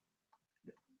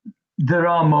there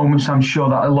are moments, I'm sure,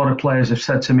 that a lot of players have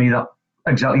said to me that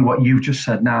exactly what you've just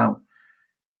said now,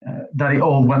 that it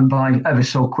all went by ever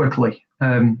so quickly.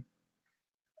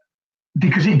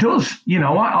 Because it does.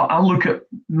 I look at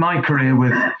my career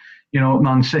with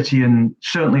Man City, and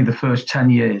certainly the first 10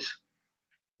 years,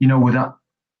 with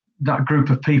that group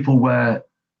of people where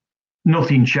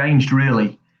nothing changed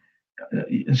really.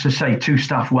 As I say, 2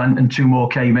 staff went and 2 more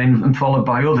came in, and followed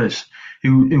by others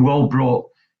who all brought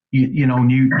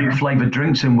new flavoured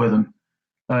drinks in with them.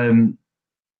 And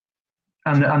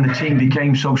the team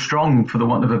became so strong, for the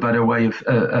want of a better way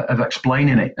of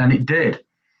explaining it, and it did.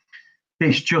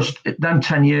 It's just them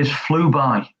 10 years flew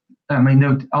by. I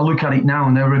mean, I look at it now,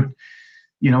 and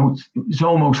it's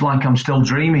almost like I'm still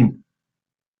dreaming.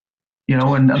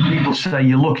 And people say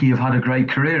you're lucky you've had a great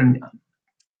career, and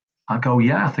I go,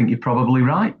 yeah, I think you're probably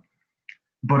right.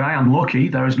 But I am lucky.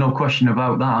 There is no question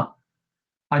about that.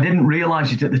 I didn't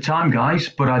realise it at the time, guys,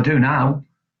 but I do now.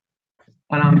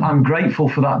 And I'm grateful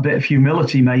for that bit of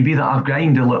humility, maybe, that I've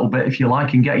gained a little bit, if you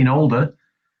like, in getting older,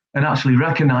 and actually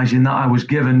recognising that I was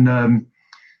given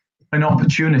an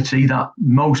opportunity that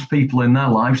most people in their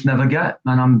lives never get.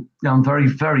 And I'm very,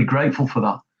 very grateful for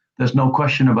that. There's no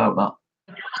question about that.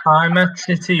 Time at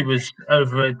City was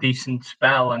over a decent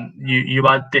spell, and you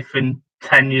had different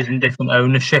tenures and different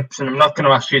ownerships. And I'm not going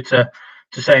to ask you to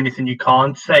say anything you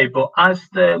can't say, but as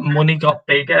the money got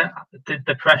bigger, did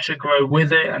the pressure grow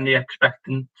with it and the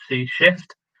expectancy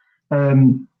shift?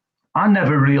 I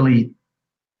never really...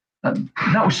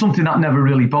 that was something that never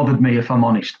really bothered me, if I'm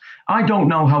honest. I don't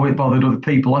know how it bothered other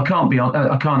people. I can't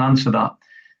answer that.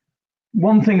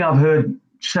 One thing I've heard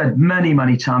said many,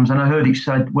 many times, and I heard it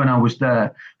said when I was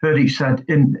there, heard it said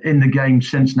in the game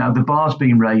since now, the bar's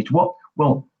been raised. What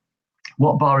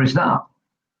bar is that?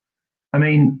 I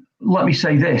mean, let me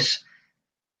say this.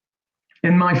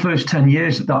 In my first 10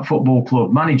 years at that football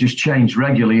club, managers changed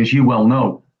regularly, as you well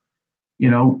know.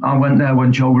 I went there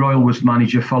when Joe Royle was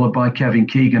manager, followed by Kevin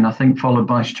Keegan, I think followed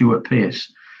by Stuart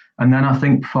Pearce. And then I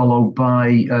think followed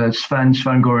by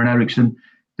Sven-Goran Eriksson,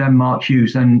 then Mark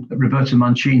Hughes, then Roberto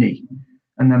Mancini,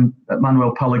 and then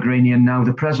Manuel Pellegrini, and now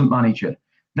the present manager.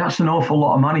 That's an awful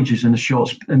lot of managers in a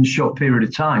short period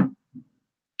of time.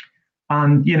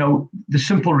 And, the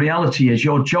simple reality is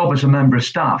your job as a member of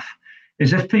staff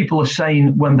is, if people are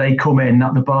saying when they come in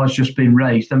that the bar's just been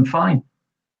raised, then fine.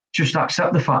 Just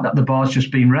accept the fact that the bar's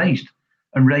just been raised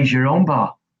and raise your own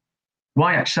bar.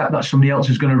 Why accept that somebody else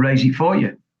is going to raise it for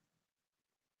you?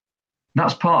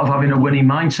 That's part of having a winning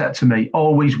mindset to me,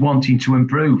 always wanting to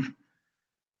improve.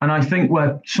 And I think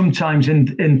where sometimes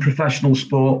in professional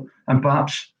sport, and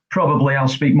probably I'll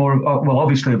speak more,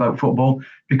 obviously about football,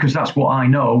 because that's what I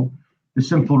know. The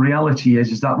simple reality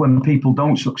is that when people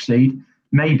don't succeed,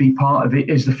 maybe part of it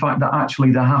is the fact that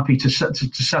actually they're happy to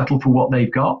settle for what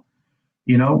they've got.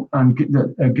 And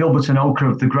Gilbert and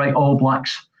Ochre, the great All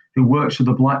Blacks who works for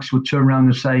the Blacks, would turn around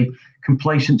and say,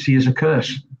 complacency is a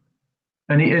curse.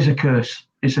 And it is a curse.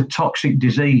 It's a toxic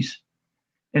disease.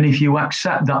 And if you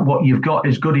accept that what you've got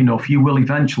is good enough, you will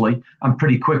eventually and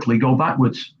pretty quickly go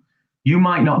backwards. You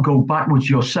might not go backwards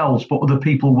yourselves, but other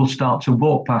people will start to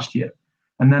walk past you.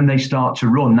 And then they start to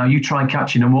run. Now you try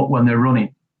catching them up when they're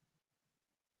running.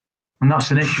 And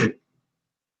that's an issue.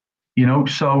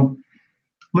 So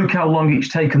look how long it's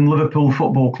taken Liverpool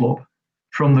Football Club,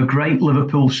 from the great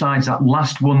Liverpool sides that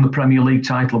last won the Premier League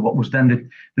title, what was then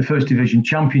the First Division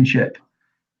Championship.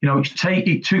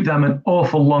 It took them an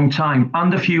awful long time,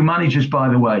 and a few managers, by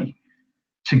the way,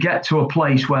 to get to a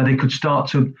place where they could start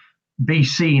to be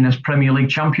seen as Premier League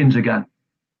champions again.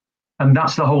 And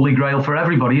that's the holy grail for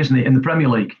everybody, isn't it, in the Premier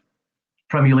League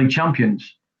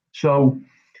champions. So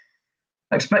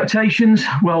expectations,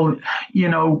 well,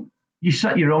 you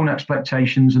set your own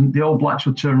expectations, and the All Blacks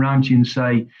would turn around to you and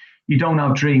say, you don't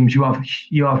have dreams, you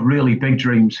have really big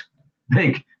dreams,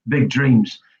 big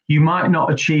dreams. You might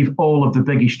not achieve all of the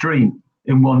biggest dream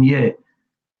in 1 year,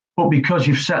 but because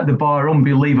you've set the bar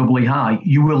unbelievably high,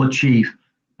 you will achieve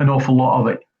an awful lot of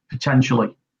it,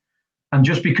 potentially. And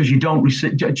just because you don't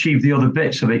achieve the other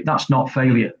bits of it, that's not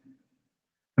failure.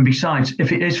 And besides,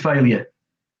 if it is failure,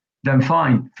 then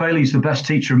fine. Failure is the best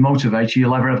teacher and motivator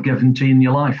you'll ever have given to you in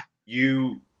your life.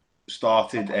 You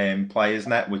started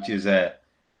PlayersNet, which is a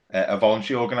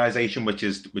voluntary organisation which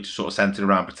is sort of centred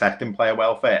around protecting player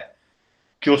welfare.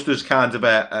 Just as kind of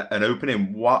an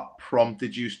opening, what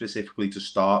prompted you specifically to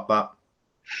start that?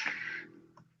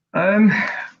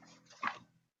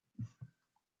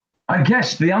 I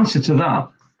guess the answer to that,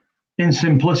 in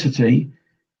simplicity,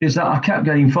 is that I kept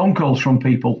getting phone calls from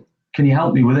people. Can you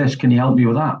help me with this? Can you help me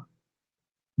with that?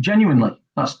 Genuinely,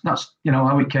 that's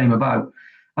how it came about.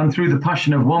 And through the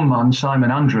passion of one man, Simon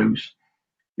Andrews,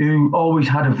 who always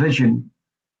had a vision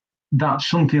that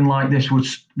something like this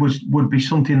would be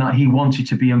something that he wanted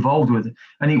to be involved with,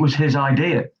 and it was his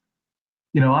idea.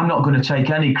 I'm not going to take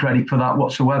any credit for that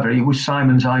whatsoever. It was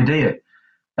Simon's idea.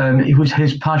 It was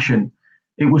his passion.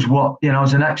 It was what,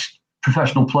 as an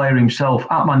ex-professional player himself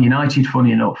at Man United,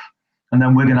 funny enough, and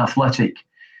then Wigan Athletic,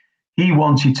 he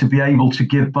wanted to be able to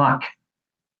give back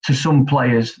to some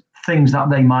players things that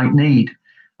they might need.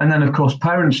 And then, of course,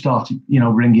 parents started,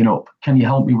 ringing up. Can you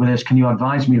help me with this? Can you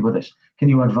advise me with this? Can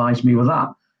you advise me with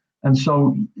that? And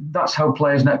so that's how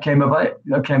PlayersNet came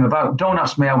about. Don't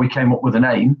ask me how we came up with a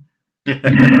name. Dan,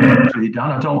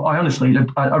 I honestly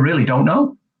really don't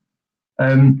know.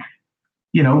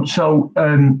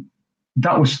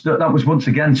 That was once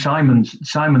again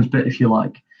Simon's bit, if you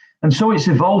like. And so it's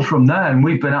evolved from there. And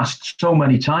we've been asked so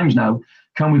many times now,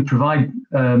 can we provide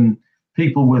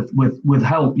people with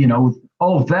help?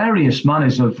 All various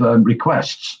manners of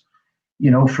requests.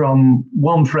 From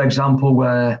one, for example,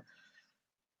 where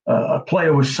a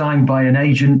player was signed by an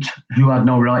agent who had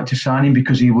no right to sign him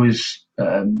because he was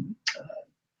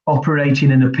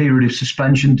operating in a period of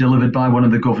suspension delivered by one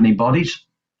of the governing bodies.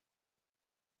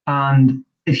 And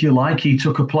if you like, he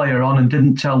took a player on and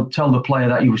didn't tell the player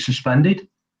that he was suspended.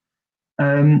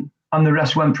 And the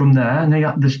rest went from there. And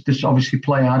this obviously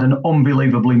player had an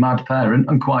unbelievably mad parent,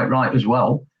 and quite right as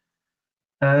well.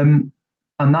 And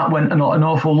that went an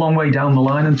awful long way down the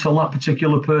line until that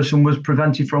particular person was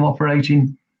prevented from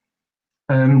operating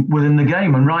within the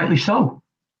game, and rightly so.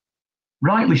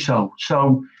 Rightly so.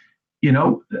 So,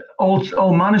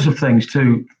 all manners of things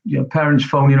too. Parents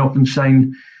phoning up and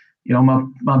saying,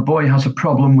 my boy has a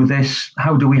problem with this.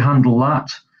 How do we handle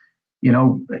that?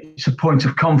 It's a point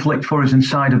of conflict for us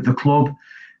inside of the club.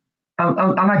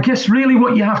 And I guess really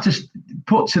what you have to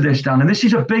put to this, Dan, and this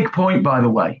is a big point, by the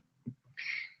way,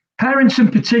 parents in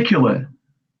particular,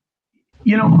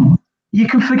 you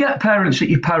can forget parents at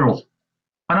your peril.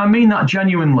 And I mean that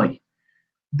genuinely.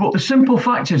 But the simple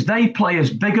fact is they play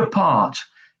as big a part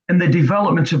in the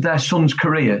development of their son's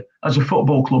career as a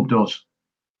football club does.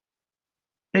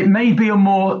 It may be a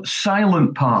more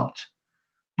silent part,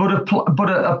 but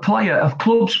a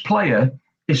club's player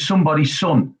is somebody's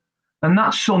son. And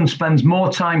that son spends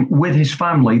more time with his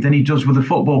family than he does with a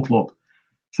football club.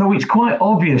 So it's quite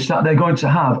obvious that they're going to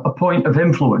have a point of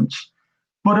influence.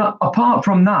 But apart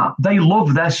from that, they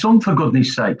love their son, for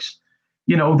goodness sakes.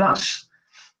 That's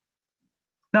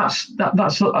a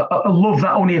love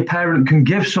that only a parent can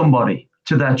give somebody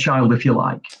to their child, if you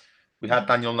like. We had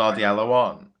Daniel Nardiello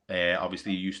on.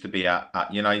 Obviously, he used to be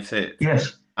at United.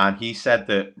 Yes. And he said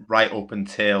that right up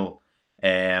until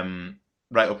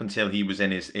he was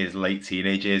in his late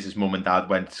teenage years, his mum and dad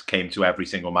came to every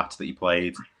single match that he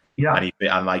played. Yeah.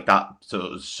 And like that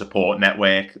sort of support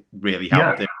network really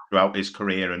helped him throughout his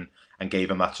career and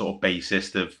gave him that sort of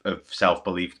basis of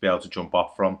self-belief to be able to jump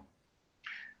off from.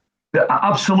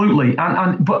 Absolutely.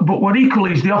 But what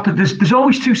equally is the opposite. There's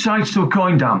always two sides to a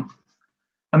coin, Dan.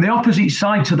 And the opposite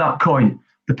side to that coin,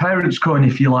 the parents' coin,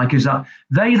 if you like, is that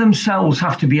they themselves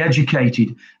have to be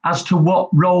educated as to what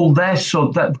role their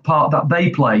son, that part that they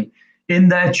play in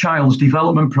their child's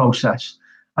development process.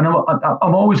 And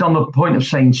I'm always on the point of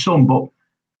saying son, but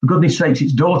for goodness sakes,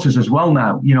 it's daughters as well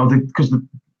now. Because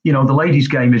the ladies'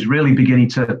 game is really beginning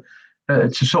to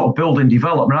sort of build and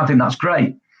develop, and I think that's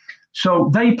great. So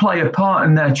they play a part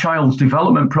in their child's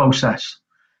development process.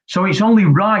 So it's only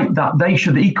right that they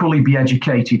should equally be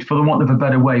educated, for the want of a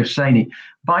better way of saying it,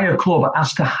 by a club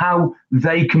as to how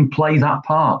they can play that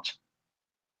part.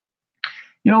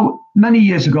 You know, many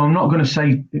years ago, I'm not going to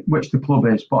say which the club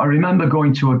is, but I remember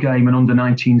going to a game, an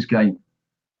under-19s game,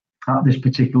 at this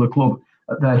particular club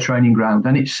at their training ground,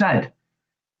 and it said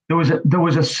there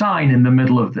was a sign in the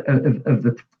middle of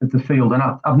the field, and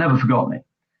I've never forgotten it.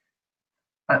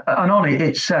 And on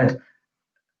it said,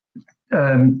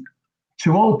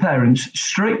 to all parents,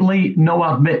 strictly no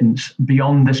admittance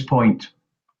beyond this point.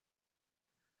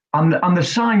 And the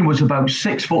sign was about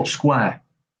 6 foot square,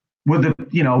 with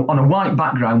on a white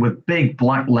background with big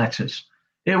black letters.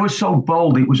 It was so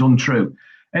bold it was untrue.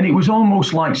 And it was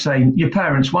almost like saying, your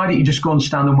parents, why don't you just go and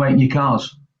stand and wait in your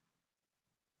cars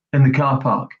in the car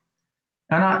park?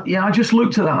 And I just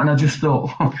looked at that and I just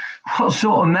thought, what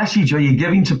sort of message are you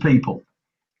giving to people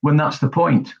when that's the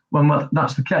point, when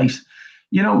that's the case?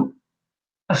 You know,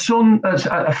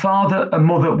 a father, a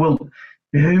mother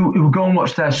who go and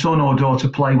watch their son or daughter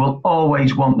play will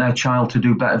always want their child to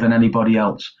do better than anybody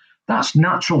else. That's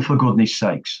natural, for goodness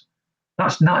sakes.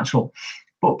 That's natural.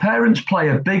 But parents play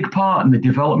a big part in the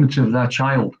development of their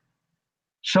child.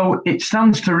 So it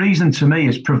stands to reason to me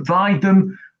is provide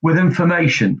them with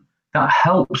information that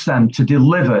helps them to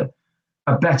deliver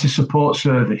a better support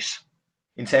service.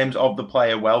 In terms of the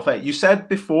player welfare, you said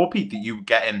before, Pete, that you were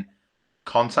getting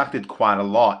contacted quite a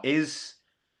lot. Is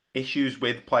issues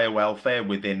with player welfare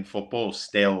within football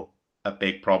still a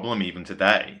big problem even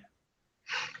today?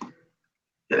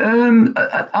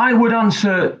 I would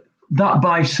answer that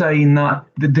by saying that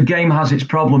the game has its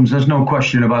problems. There's no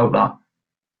question about that.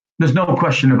 There's no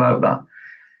question about that.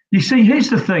 You see, here's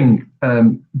the thing,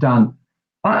 Dan.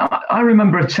 I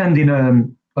remember attending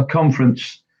a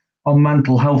conference on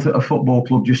mental health at a football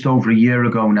club just over a year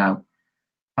ago now.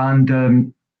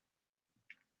 And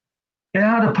it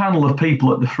had a panel of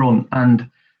people at the front, and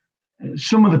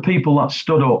some of the people that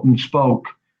stood up and spoke,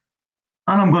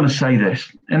 and I'm going to say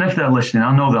this, and if they're listening,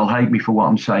 I know they'll hate me for what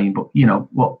I'm saying, but you know,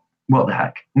 what the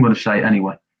heck, I'm going to say it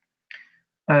anyway.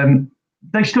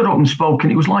 They stood up and spoke,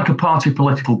 and it was like a party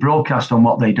political broadcast on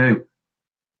what they do.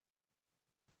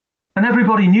 And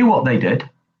everybody knew what they did.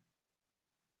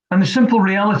 And the simple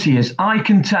reality is, I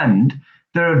contend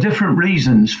there are different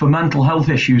reasons for mental health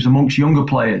issues amongst younger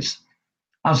players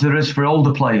as there is for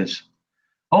older players.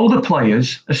 Older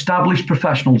players, established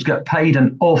professionals, get paid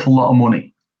an awful lot of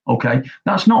money. Okay,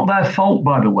 that's not their fault,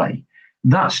 by the way.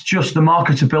 That's just the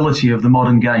marketability of the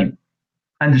modern game.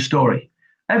 End of story.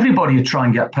 Everybody would try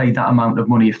and get paid that amount of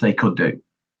money if they could do.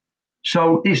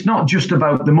 So it's not just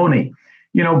about the money,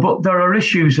 you know, but there are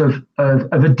issues of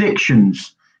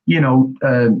addictions, you know,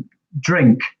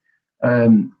 drink,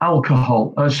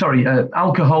 alcohol,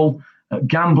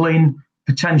 gambling,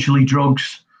 potentially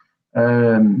drugs,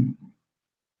 and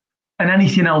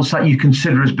anything else that you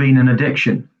consider as being an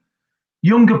addiction.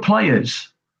 Younger players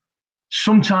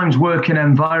sometimes work in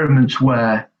environments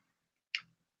where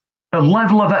a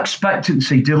level of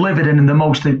expectancy delivered in the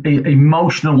most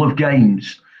emotional of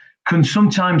games can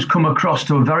sometimes come across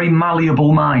to a very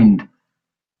malleable mind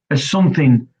as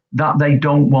something that they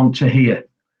don't want to hear.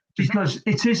 Because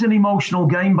it is an emotional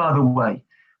game, by the way.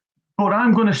 But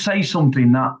I'm going to say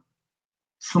something that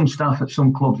some staff at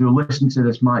some clubs who listen to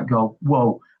this might go,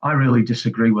 whoa, I really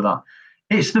disagree with that.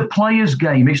 It's the players'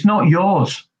 game. It's not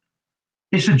yours.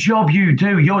 It's a job you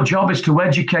do. Your job is to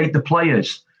educate the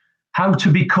players how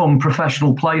to become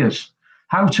professional players,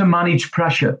 how to manage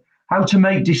pressure, how to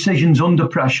make decisions under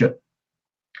pressure,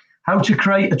 how to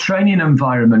create a training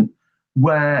environment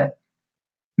where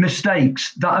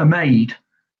mistakes that are made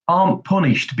aren't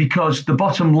punished, because the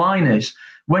bottom line is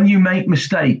when you make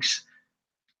mistakes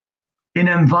in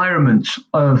environments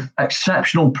of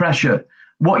exceptional pressure,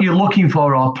 what you're looking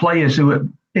for are players who are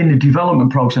in the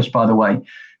development process, by the way,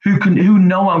 who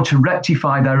know how to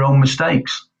rectify their own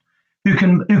mistakes, who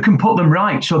can put them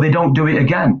right so they don't do it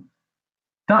again.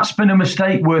 That's been a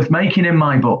mistake worth making in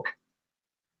my book.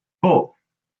 But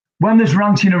when there's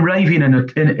ranting and raving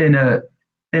in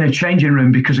a changing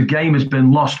room because a game has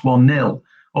been lost 1-0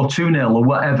 or 2-0 or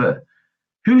whatever,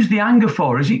 who's the anger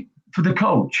for? Is it for the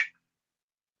coach?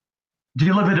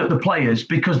 Delivered at the players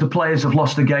because the players have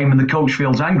lost the game and the coach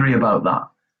feels angry about that?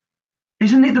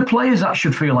 Isn't it the players that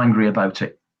should feel angry about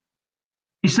it?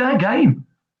 It's their game.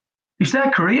 It's their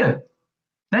career.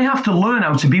 They have to learn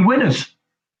how to be winners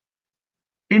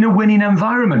in a winning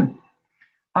environment.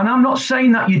 And I'm not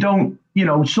saying that you don't, you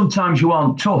know, sometimes you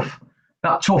aren't tough.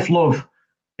 That tough love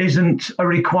isn't a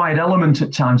required element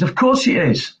at times. Of course it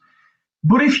is.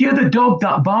 But if you're the dog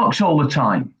that barks all the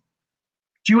time,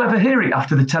 do you ever hear it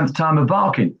after the 10th time of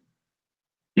barking?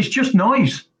 It's just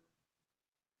noise.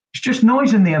 It's just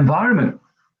noise in the environment.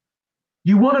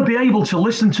 You want to be able to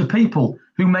listen to people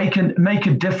who make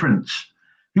a difference,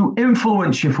 who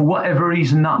influence you for whatever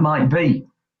reason that might be,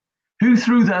 who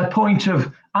through their point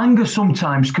of anger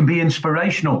sometimes can be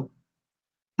inspirational.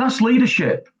 That's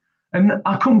leadership. And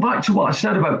I come back to what I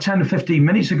said about 10 or 15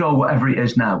 minutes ago, whatever it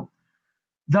is now,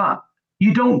 that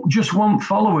you don't just want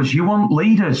followers, you want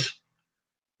leaders.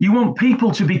 You want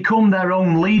people to become their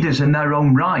own leaders in their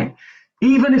own right.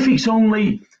 Even if it's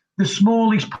only the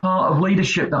smallest part of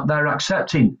leadership that they're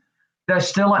accepting, they're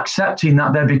still accepting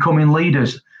that they're becoming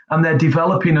leaders and they're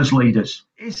developing as leaders.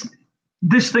 It's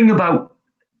this thing about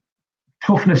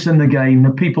toughness in the game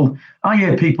that I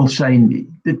hear people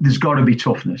saying there's got to be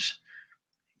toughness.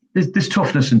 There's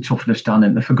toughness and toughness, Dan,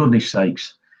 isn't there, for goodness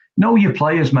sakes. Know your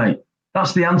players, mate.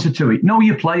 That's the answer to it. Know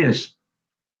your players.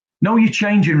 Know your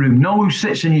changing room. Know who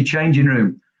sits in your changing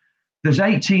room. There's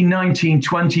 18, 19,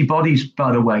 20 bodies,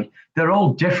 by the way. They're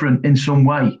all different in some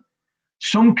way.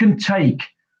 Some can take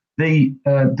the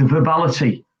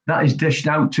verbality that is dished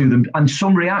out to them, and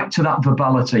some react to that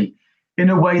verbality in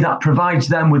a way that provides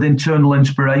them with internal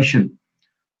inspiration.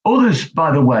 Others,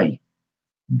 by the way,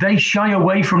 they shy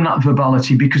away from that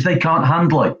verbality because they can't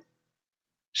handle it.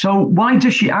 So why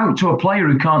dish it out to a player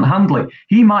who can't handle it?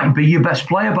 He might be your best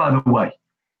player, by the way.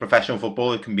 Professional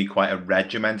football, it can be quite a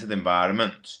regimented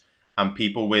environment, and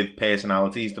people with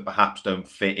personalities that perhaps don't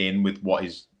fit in with what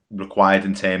is required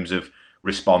in terms of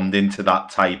responding to that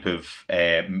type of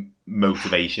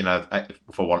motivation,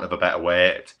 for want of a better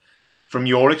word. From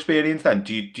your experience then,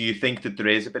 do you think that there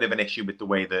is a bit of an issue with the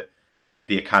way that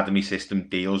the academy system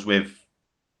deals with,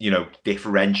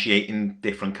 differentiating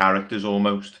different characters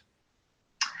almost?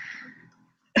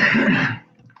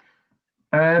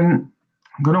 I'm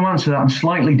going to answer that in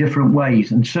slightly different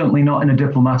ways, and certainly not in a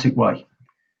diplomatic way.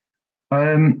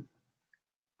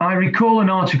 I recall an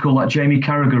article that Jamie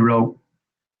Carragher wrote.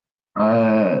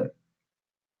 I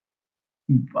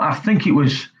think it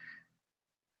was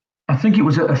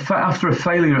after a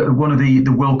failure at one of the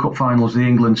World Cup finals, the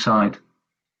England side.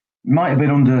 It might have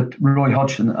been under Roy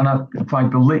Hodgson, and if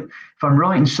I'm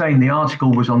right in saying the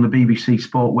article was on the BBC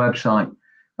Sport website,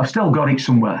 I've still got it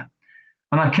somewhere.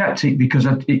 And I kept it because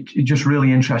it just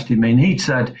really interested me. And he'd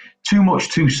said, too much,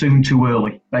 too soon, too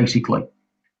early, basically.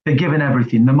 They're given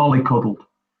everything. They're mollycoddled.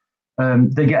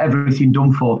 They get everything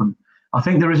done for them. I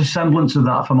think there is a semblance of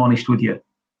that, if I'm honest with you.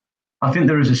 I think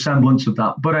there is a semblance of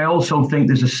that. But I also think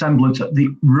there's a semblance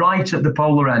right at the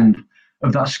polar end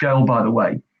of that scale, by the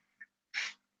way,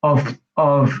 of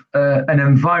an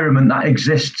environment that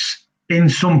exists in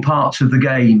some parts of the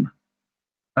game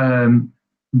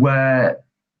where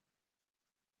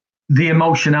the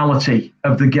emotionality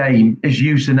of the game is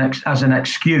used as an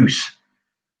excuse,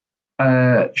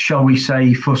 shall we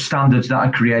say, for standards that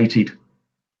are created.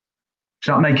 Does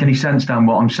that make any sense, Dan,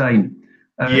 what I'm saying?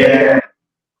 Yeah.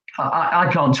 I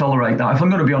can't tolerate that. If I'm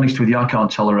going to be honest with you, I can't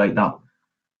tolerate that.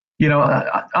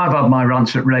 I've had my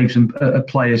rants at raves and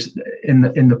players in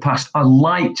the past. I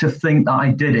like to think that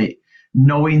I did it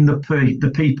knowing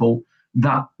the people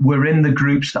that were in the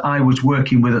groups that I was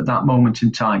working with at that moment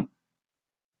in time.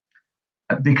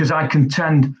 Because I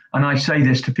contend, and I say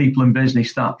this to people in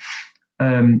business, that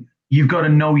you've got to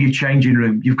know your changing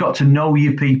room. You've got to know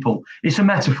your people. It's a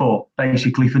metaphor,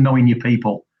 basically, for knowing your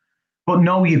people. But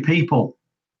know your people.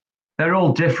 They're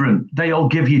all different. They all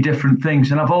give you different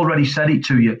things. And I've already said it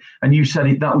to you, and you said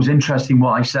it. That was interesting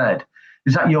what I said,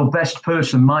 is that your best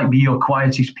person might be your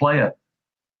quietest player.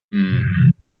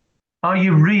 Mm. Are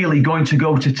you really going to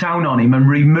go to town on him and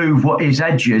remove what his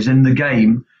edges in the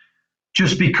game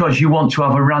just because you want to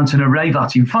have a rant and a rave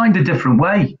at him? Find a different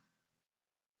way.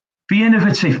 Be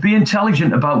innovative, be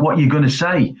intelligent about what you're going to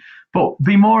say, but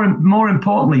be more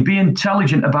importantly, be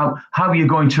intelligent about how you're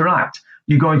going to act.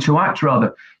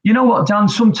 You know what, Dan?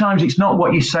 Sometimes it's not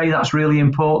what you say that's really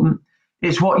important.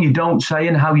 It's what you don't say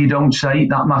and how you don't say it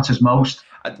that matters most.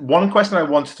 One question I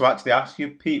wanted to actually ask you,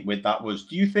 Pete, with that was,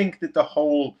 do you think that the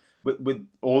whole, with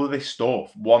all of this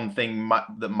stuff, one thing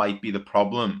that might be the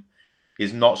problem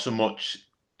is not so much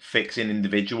fixing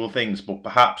individual things, but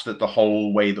perhaps that the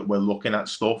whole way that we're looking at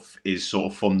stuff is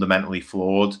sort of fundamentally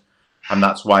flawed, and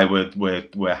that's why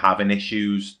we're having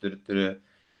issues that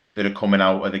are coming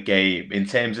out of the game in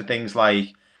terms of things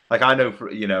like I know, for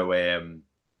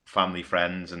family,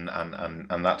 friends, and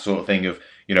that sort of thing of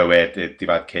where they've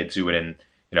had kids who were in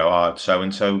so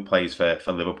and so plays for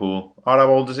Liverpool. Oh,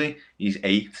 how old is he? He's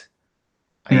 8.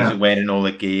 And he's wearing all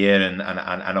the gear, and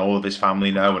all of his family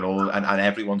know, and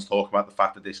everyone's talking about the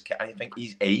fact that this kid, I think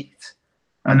he's 8.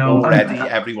 I know. Already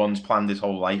everyone's planned his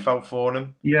whole life out for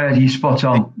him. Yeah, you're spot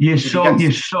on. You're so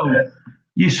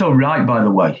You're so right, by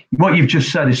the way. What you've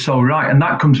just said is so right. And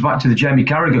that comes back to the Jamie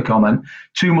Carragher comment,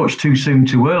 too much, too soon,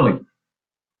 too early.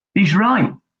 He's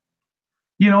right.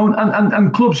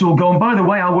 And clubs will go, and by the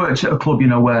way, I worked at a club,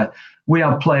 where we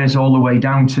had players all the way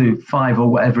down to 5 or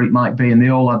whatever it might be, and they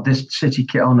all had this City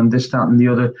kit on and this, that and the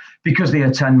other, because they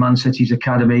attend Man City's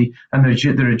academy, and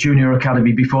they're a junior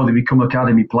academy before they become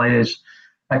academy players,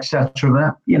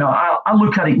 etc. I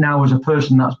look at it now as a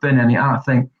person that's been in it, I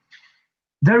think,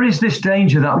 there is this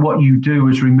danger that what you do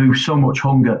is remove so much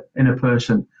hunger in a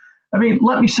person. I mean,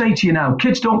 let me say to you now,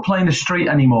 kids don't play in the street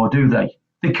anymore, do they?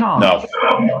 They can't. No.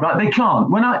 Right, they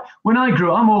can't. When I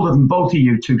grew up, I'm older than both of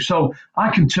you two, so I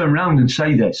can turn around and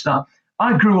say this, that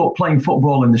I grew up playing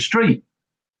football in the street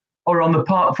or on the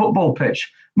park football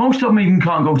pitch. Most of them even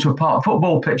can't go to a park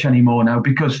football pitch anymore now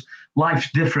because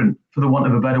life's different, for the want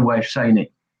of a better way of saying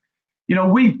it.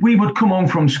 We would come home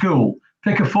from school,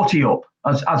 pick a footy up,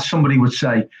 as somebody would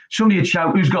say. Somebody would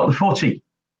shout, "Who's got the footy?"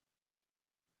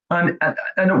 And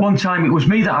at one time, it was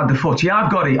me that had the footy.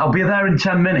 I've got it. I'll be there in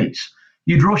 10 minutes.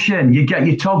 You'd rush in, you'd get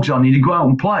your togs on, you'd go out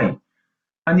and play.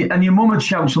 And your mum would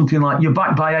shout something like, "You're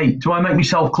back by 8. Do I make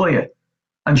myself clear?"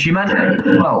 And she meant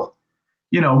it. Well,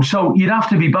 so you'd have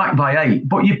to be back by 8,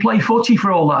 but you'd play footy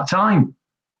for all that time.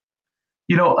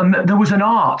 And there was an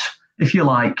art, if you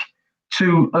like,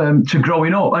 to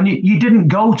growing up. And you didn't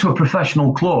go to a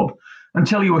professional club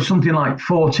until you were something like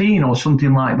 14 or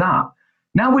something like that.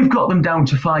 Now we've got them down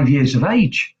to 5 years of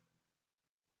age.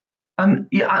 And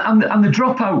the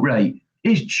dropout rate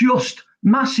is just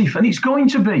massive, and it's going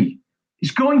to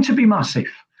be massive.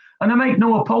 And I make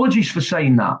no apologies for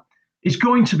saying that. It's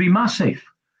going to be massive.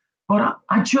 But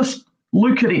I just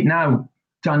look at it now,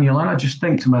 Daniel, and I just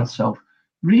think to myself,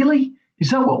 really? Is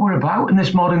that what we're about in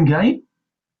this modern game?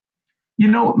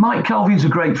 Mike Calvin's a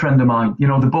great friend of mine,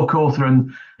 the book author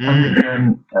and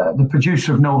the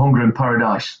producer of No Hunger in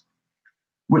Paradise,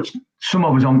 which some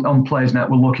of us on PlayersNet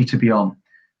were lucky to be on.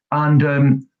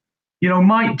 And,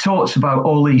 Mike talks about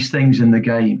all these things in the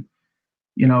game,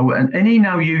 and he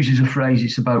now uses a phrase,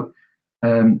 it's about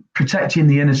protecting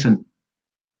the innocent,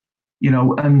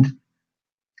 and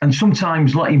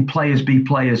sometimes letting players be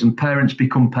players and parents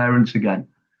become parents again.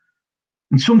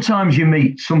 And sometimes you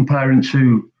meet some parents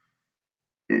who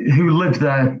live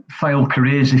their failed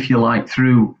careers, if you like,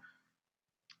 through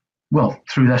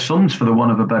their sons, for the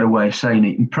want of a better way of saying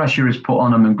it. And pressure is put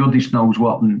on them and goodness knows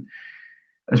what, and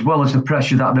as well as the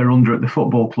pressure that they're under at the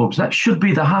football clubs. That should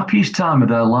be the happiest time of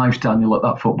their lives, Daniel, at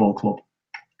that football club.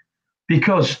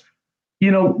 Because,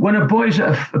 when a boy's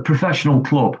at a professional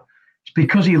club, it's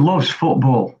because he loves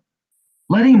football.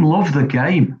 Let him love the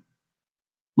game.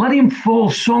 Let him fall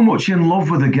so much in love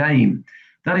with the game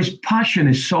that his passion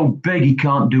is so big he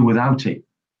can't do without it.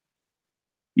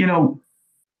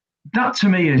 That to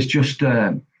me is just,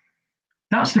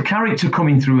 that's the character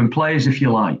coming through in players, if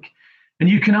you like. And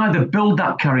you can either build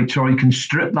that character or you can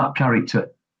strip that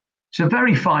character. It's a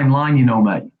very fine line,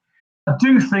 mate. I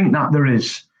do think that there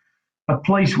is a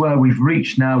place where we've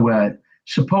reached now where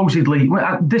supposedly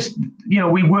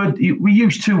we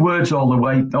use two words all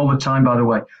the time, by the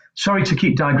way. Sorry to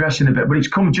keep digressing a bit, but it's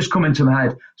just come into my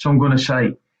head, so I'm going to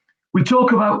say, we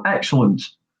talk about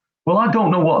excellence. Well, I don't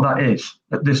know what that is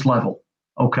at this level,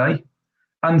 okay?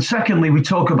 And secondly, we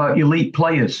talk about elite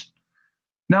players.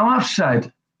 Now, I've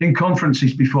said in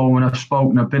conferences before when I've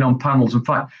spoken, I've been on panels. In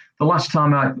fact, the last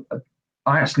time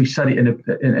I actually said it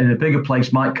in a bigger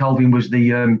place, Mike Calvin was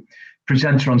the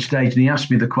presenter on stage, and he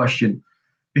asked me the question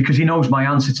because he knows my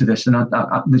answer to this, and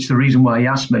that's the reason why he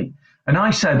asked me. And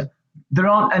I said, there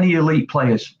aren't any elite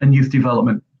players in youth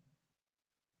development.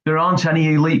 There aren't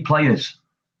any elite players.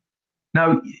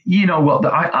 Now, you know what?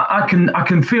 I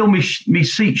can feel me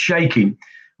seat shaking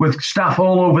with staff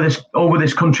all over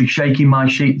this country shaking my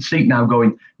seat now,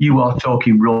 going, "You are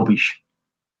talking rubbish."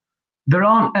 There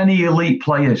aren't any elite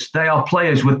players. They are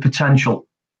players with potential.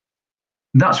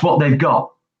 That's what they've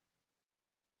got.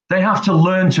 They have to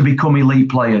learn to become elite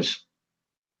players.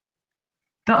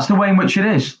 That's the way in which it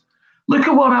is. Look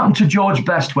at what happened to George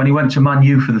Best when he went to Man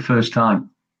U for the first time.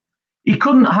 He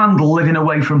couldn't handle living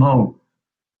away from home,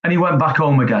 and he went back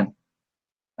home again.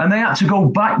 And they had to go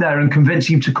back there and convince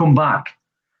him to come back.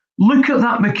 Look at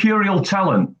that mercurial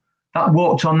talent that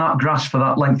walked on that grass for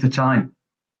that length of time.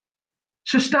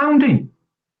 It's astounding.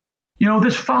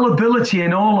 There's fallibility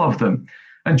in all of them.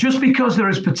 And just because there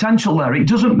is potential there, it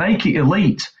doesn't make it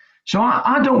elite. So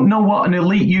I don't know what an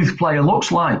elite youth player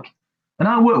looks like. And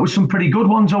I worked with some pretty good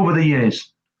ones over the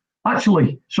years.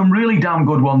 Actually, some really damn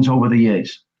good ones over the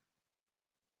years.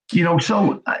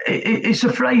 So it's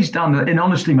a phrase, Dan, and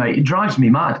honestly, mate, it drives me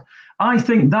mad. I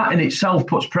think that in itself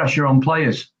puts pressure on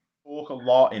players. talk a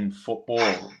lot in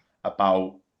football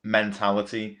about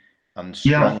mentality and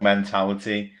strong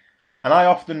mentality. And I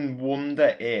often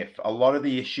wonder if a lot of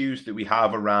the issues that we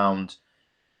have around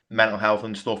mental health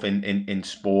and stuff in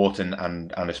sport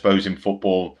and I suppose in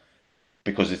football,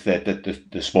 because it's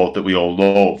the sport that we all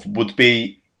love, would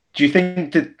be, do you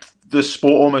think that the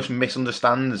sport almost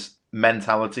misunderstands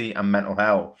mentality and mental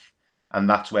health, and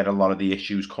that's where a lot of the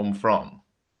issues come from?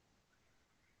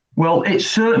 Well, it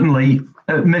certainly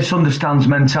misunderstands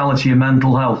mentality and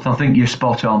mental health. I think you're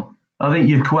spot on. I think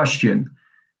your question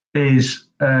is,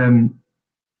 I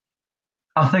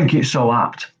think it's so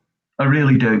apt. I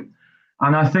really do.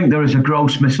 And I think there is a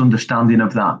gross misunderstanding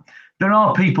of that. There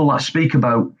are people that speak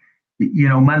about,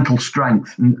 mental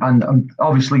strength, and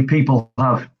obviously people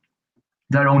have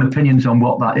their own opinions on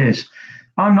what that is.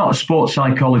 I'm not a sports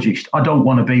psychologist. I don't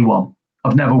want to be one.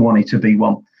 I've never wanted to be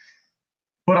one.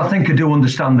 But I think I do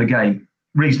understand the game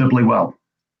reasonably well.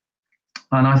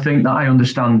 And I think that I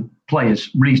understand players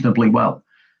reasonably well.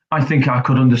 I think I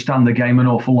could understand the game an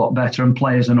awful lot better and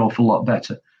players an awful lot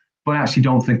better. But I actually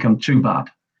don't think I'm too bad.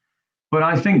 But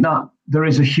I think that there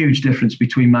is a huge difference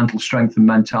between mental strength and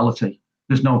mentality.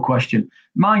 There's no question.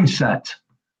 Mindset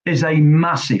is a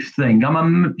massive thing.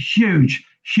 I'm a huge,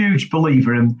 huge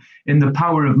believer in the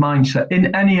power of mindset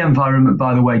in any environment,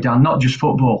 by the way, Dan, not just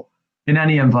football, in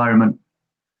any environment.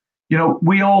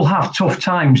 We all have tough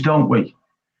times, don't we?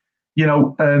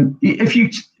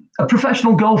 A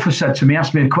professional golfer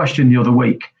asked me a question the other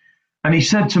week, and he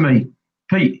said to me,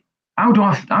 Pete, how do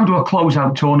I close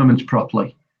out tournaments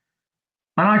properly?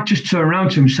 And I just turned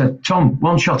around to him and said, Tom,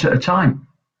 one shot at a time.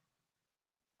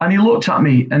 And he looked at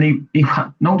me, and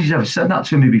nobody's ever said that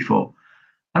to me before.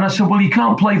 And I said, well, you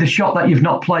can't play the shot that you've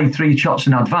not played 3 shots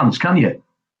in advance, can you?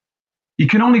 You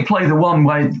can only play the one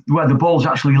where the ball's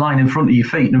actually lying in front of your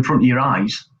feet and in front of your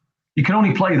eyes. You can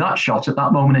only play that shot at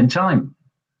that moment in time.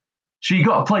 So you've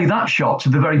got to play that shot to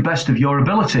the very best of your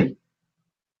ability.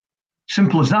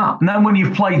 Simple as that. And then when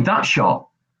you've played that shot,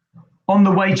 on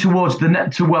the way towards the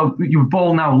net to where your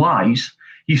ball now lies,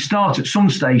 you start at some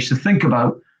stage to think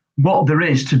about what there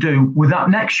is to do with that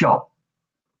next shot.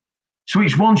 So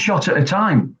it's one shot at a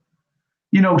time.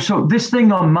 So this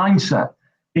thing on mindset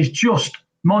is just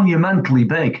monumentally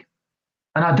big.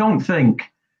 And I don't think,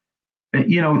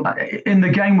 in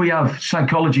the game we have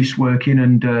psychologists working,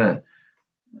 and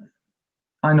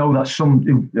I know that some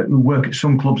who work at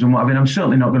some clubs and whatever, and I'm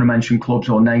certainly not going to mention clubs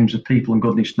or names of people and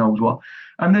goodness knows what.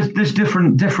 And there's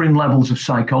differing levels of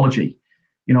psychology,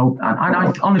 and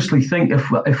I honestly think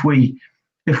if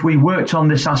we worked on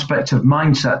this aspect of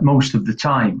mindset most of the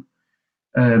time,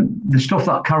 the stuff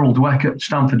that Carol Dweck at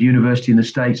Stanford University in the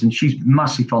States, and she's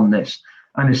massive on this,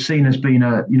 and is seen as being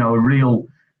a real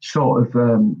sort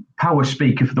of power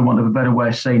speaker, for the want of a better way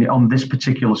of saying it, on this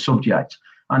particular subject.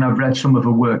 And I've read some of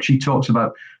her work. She talks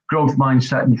about growth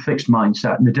mindset and fixed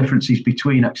mindset and the differences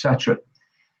between, etc.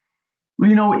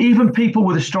 Even people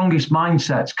with the strongest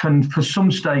mindsets can, for some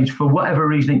stage, for whatever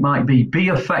reason it might be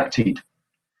affected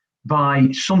by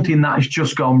something that has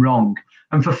just gone wrong.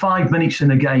 And for 5 minutes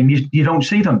in a game, you don't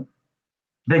see them.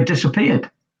 They've disappeared.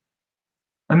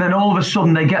 And then all of a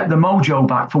sudden they get the mojo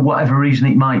back for whatever reason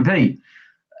it might be.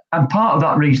 And part of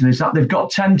that reason is that they've got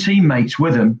 10 teammates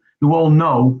with them who all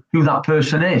know who that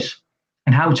person is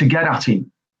and how to get at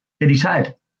him in his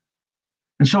head.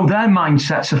 And so their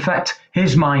mindsets affect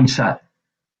his mindset.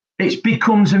 It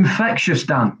becomes infectious,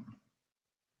 Dan.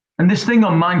 And this thing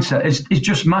on mindset is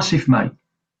just massive, mate.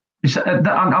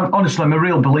 Honestly, I'm a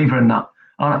real believer in that.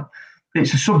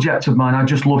 It's a subject of mine I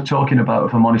just love talking about,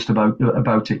 if I'm honest about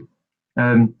it.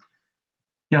 I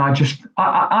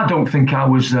don't think I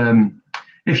was,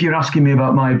 if you're asking me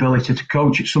about my ability to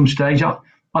coach at some stage,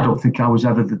 I don't think I was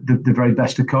ever the very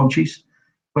best of coaches,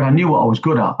 but I knew what I was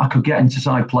good at. I could get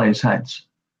inside players' heads.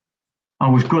 I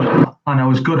was good at that, and I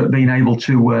was good at being able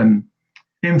to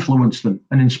influence them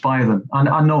and inspire them. And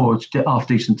I know I was half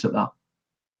decent at that.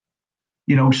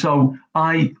 So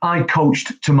I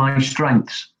coached to my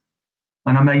strengths,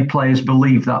 and I made players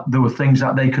believe that there were things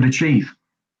that they could achieve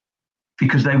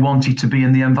because they wanted to be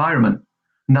in the environment.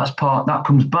 And that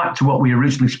comes back to what we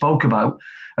originally spoke about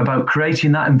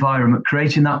creating that environment,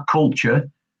 creating that culture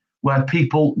where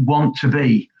people want to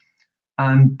be.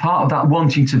 And part of that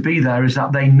wanting to be there is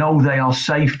that they know they are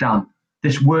safe, Dan.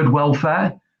 This word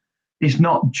welfare is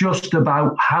not just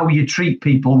about how you treat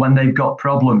people when they've got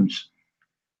problems.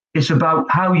 It's about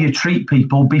how you treat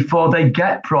people before they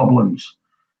get problems,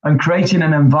 and creating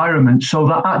an environment so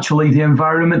that actually the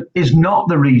environment is not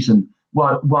the reason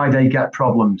why they get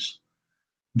problems.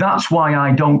 That's why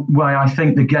I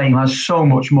think the game has so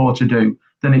much more to do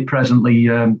than it presently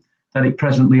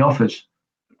offers.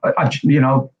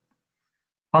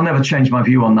 I'll never change my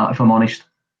view on that, if I'm honest.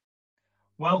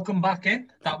 Welcome back in.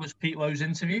 That was Pete Lowe's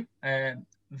interview.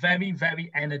 Very,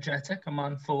 very energetic, a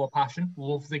man full of passion.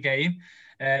 Love the game.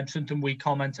 Something we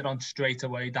commented on straight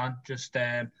away, Dan, just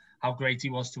how great he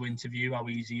was to interview, how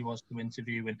easy he was to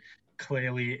interview, and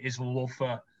clearly his love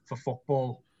for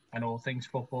football and all things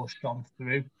football shone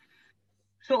through.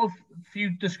 Sort of a few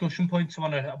discussion points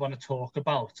I want to talk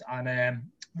about. And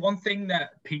one thing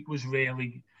that Pete was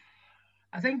really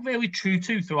true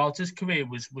to throughout his career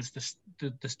was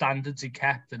the standards he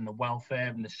kept and the welfare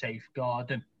and the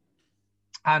safeguarding.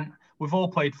 And we've all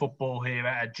played football here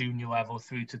at a junior level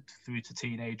through to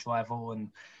teenage level, and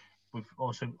we've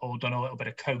also all done a little bit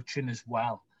of coaching as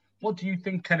well. What do you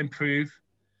think can improve,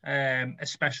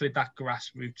 especially at that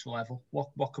grassroots level?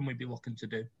 What can we be looking to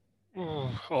do?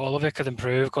 All of it could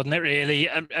improve, couldn't it, really?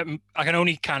 I can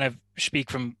only kind of speak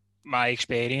from my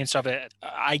experience of it.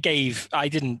 I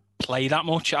didn't play that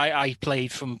much. I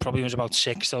played from probably when I was about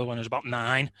 6 till when I was about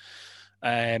 9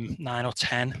 or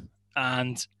 10.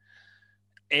 And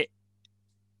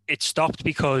it stopped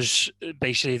because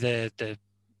basically the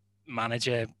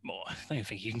manager, I don't even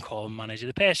think you can call him manager,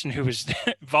 the person who was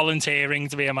volunteering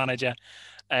to be a manager,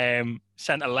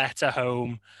 sent a letter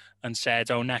home and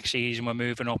said, "Oh, next season we're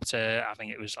moving up to," I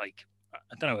think it was like,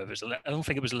 I don't know if it was, I don't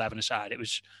think it was 11-a-side. It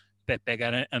was a bit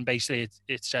bigger. And basically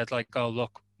it said like, "Oh,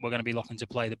 look, we're going to be looking to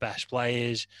play the best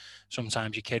players.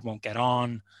 Sometimes your kid won't get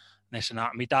on, this and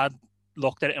that." And my dad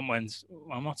looked at it and went,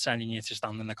 "Well, I'm not sending you to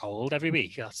stand in the cold every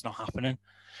week. That's not happening."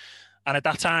 And at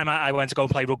that time, I went to go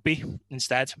play rugby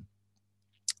instead.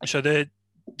 So the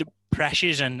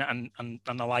pressures and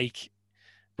the like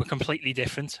were completely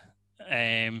different.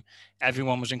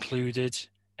 Everyone was included.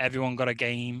 Everyone got a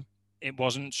game. It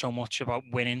wasn't so much about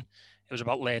winning. It was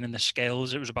about learning the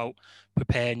skills. It was about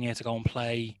preparing you to go and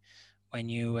play when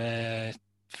you were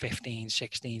 15,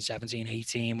 16, 17,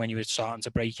 18, when you were starting to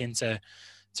break into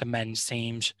men's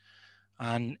teams.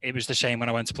 And it was the same when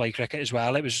I went to play cricket as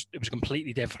well. It was a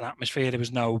completely different atmosphere. There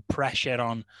was no pressure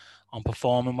on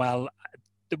performing well.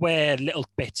 There were little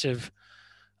bits of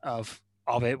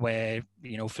it where,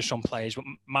 for some players, but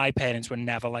my parents were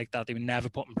never like that. They were never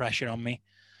putting pressure on me.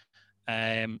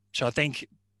 So I think,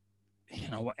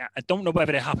 I don't know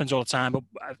whether it happens all the time, but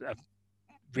I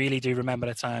really do remember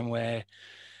a time where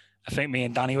I think me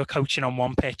and Danny were coaching on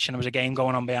one pitch and there was a game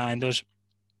going on behind us.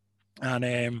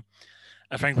 And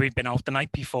I think we'd been out the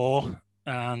night before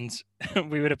and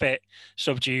we were a bit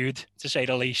subdued, to say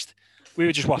the least. We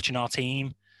were just watching our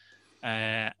team.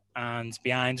 And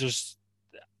behind us,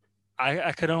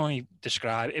 I could only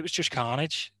describe, it was just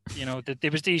carnage.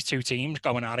 There was these two teams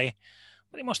going at it.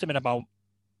 But it must have been about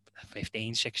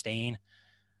 15, 16.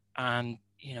 And,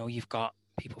 you've got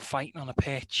people fighting on a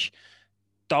pitch,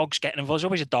 dogs getting involved. There's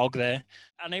always a dog there.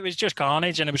 And it was just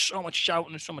carnage. And there was so much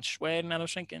shouting and so much swearing. And I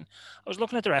was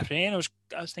looking at the referee and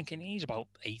I was thinking, he's about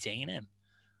 18 in.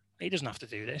 He doesn't have to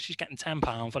do this. He's getting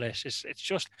 £10 for this. It's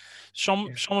just some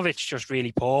of it's just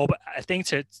really poor. But I think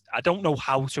I don't know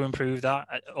how to improve that.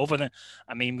 Other than,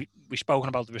 we've spoken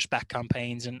about the respect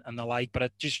campaigns and the like, but I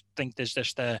just think there's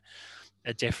just a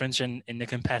difference in the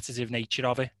competitive nature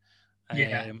of it.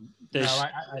 Yeah,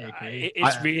 I agree.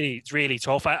 It's really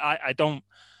tough. I don't,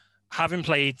 having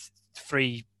played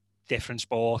 3 different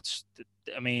sports.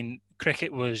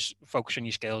 Cricket was focus on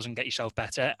your skills and get yourself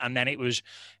better. And then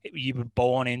you were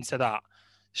born into that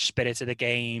spirit of the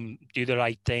game, do the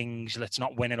right things, let's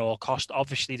not win at all cost.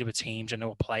 Obviously, there were teams and there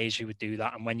were players who would do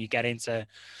that. And when you get into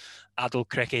adult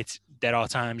cricket, there are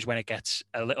times when it gets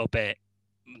a little bit,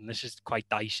 this is quite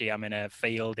dicey. I'm in a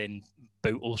field in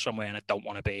Bootle somewhere and I don't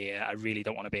want to be here. I really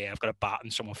don't want to be here. I've got a bat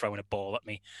and someone throwing a ball at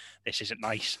me. This isn't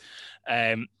nice.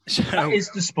 So that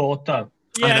is the sport, though.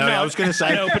 Yeah, I was going to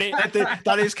say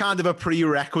that is kind of a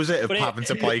prerequisite of having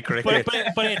to play cricket.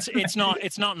 But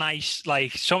it's not nice.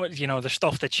 Like some, the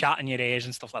stuff that chat in your ears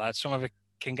and stuff like that. Some of it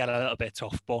can get a little bit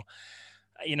tough. But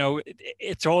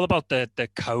it's all about the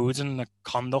codes and the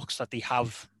conducts that they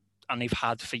have and they've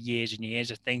had for years and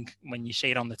years. I think when you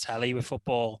see it on the telly with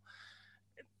football,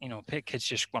 kids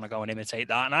just want to go and imitate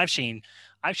that. And I've seen,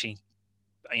 a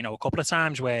couple of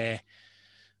times where,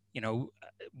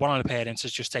 one of the parents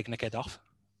has just taken the kid off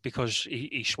because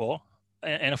he swore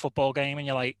in a football game, and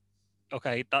you're like,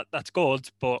 okay, that's good,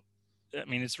 but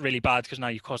it's really bad because now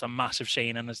you've caused a massive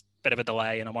scene and there's a bit of a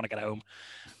delay, and I want to get home.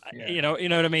 Yeah. You know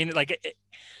what I mean?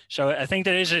 So I think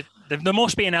there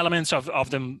must be an element of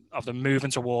them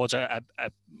moving towards a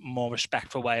more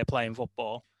respectful way of playing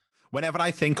football. Whenever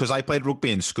I think, because I played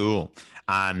rugby in school,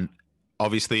 and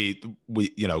obviously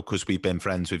we, you know, because we've been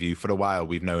friends with you for a while,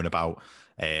 we've known about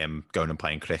going and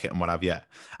playing cricket and what have you. And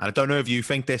I don't know if you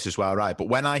think this as well, right? But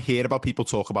when I hear about people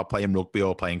talk about playing rugby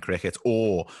or playing cricket,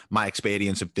 or my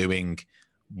experience of doing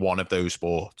one of those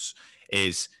sports,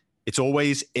 is it's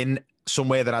always in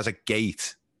somewhere that has a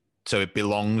gate. So it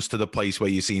belongs to the place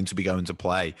where you seem to be going to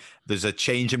play. There's a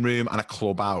changing room and a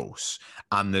clubhouse,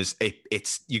 and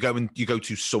you go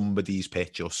to somebody's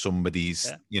pitch or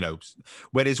somebody's, you know.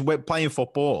 Whereas we're playing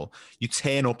football, you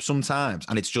turn up sometimes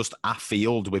and it's just a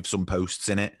field with some posts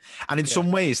in it. And in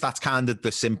some ways, that's kind of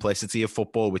the simplicity of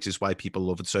football, which is why people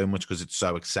love it so much, because it's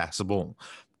so accessible.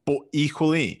 But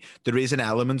equally, there is an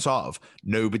element of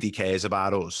nobody cares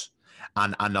about us.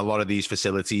 And a lot of these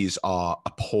facilities are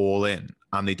appalling,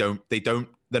 and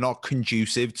they're not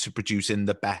conducive to producing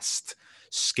the best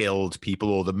skilled people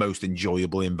or the most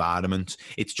enjoyable environment.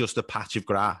 It's just a patch of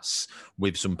grass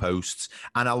with some posts.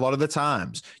 And a lot of the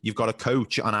times you've got a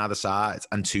coach on either side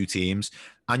and two teams.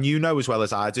 And you know as well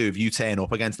as I do, if you turn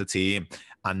up against a team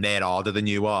and they're harder than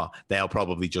you are, they'll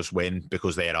probably just win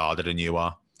because they're harder than you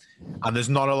are. And there's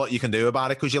not a lot you can do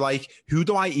about it, because you're like, who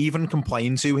do I even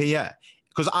complain to here?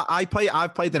 Because I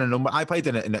played in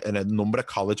a number of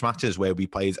college matches where we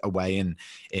played away in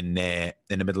the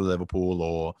middle of Liverpool,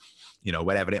 or, you know,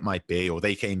 wherever it might be, or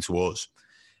they came to us,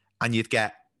 and you'd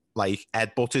get like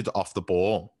headbutted off the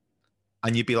ball,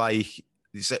 and you'd be like,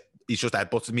 he's just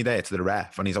headbutted me there to the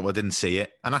ref, and he's like, well, I didn't see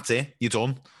it, and that's it, you're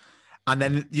done. And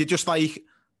then you're just like,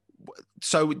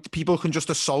 so people can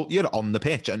just assault you on the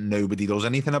pitch and nobody does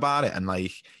anything about it. And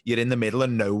like, you're in the middle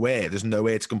of nowhere. There's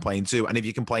nowhere to complain to. And if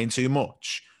you complain too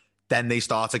much, then they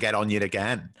start to get on you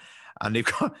again. And they've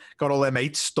got all their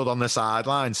mates stood on the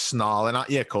sideline snarling at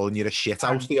you, calling you a shit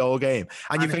house the whole game.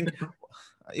 And you think,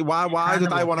 why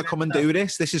did I want to come and do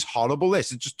this? This is horrible.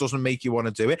 It just doesn't make you want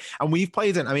to do it. And we've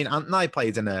played in, I mean, Ant and I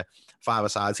played in a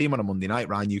five-a-side team on a Monday night.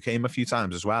 Ryan, you came a few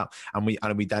times as well. And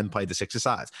we then played the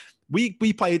six-a-sides. We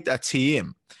played a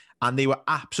team, and they were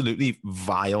absolutely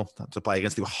vile to play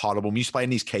against. They were horrible. We used to play in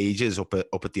these cages up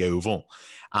at the Oval.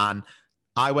 And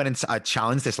I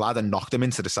challenged this lad and knocked him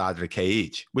into the side of the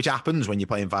cage, which happens when you're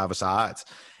playing five-a-sides.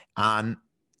 And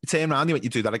he turned around, he went, you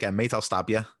do that again, mate, I'll stab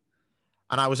you.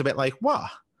 And I was a bit like,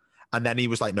 what? And then he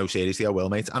was like, no, seriously, I will,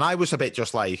 mate. And I was a bit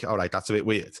just like, all right, that's a bit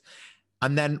weird.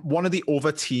 And then one of the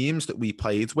other teams that we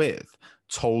played with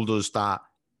told us that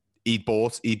he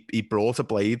brought a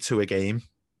blade to a game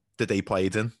that they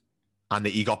played in, and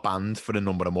that he got banned for a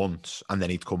number of months, and then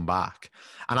he'd come back.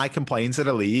 And I complained to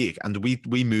the league, and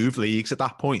we moved leagues at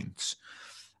that point.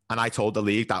 And I told the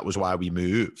league that was why we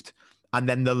moved. And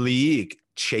then the league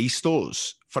chased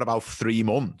us for about 3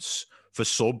 months for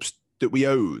subs that we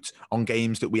owed on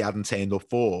games that we hadn't turned up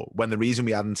for, when the reason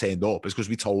we hadn't turned up is because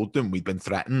we told them we'd been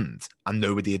threatened and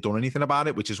nobody had done anything about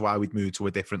it, which is why we'd moved to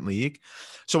a different league.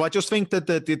 So I just think that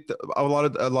a lot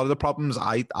of the problems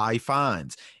I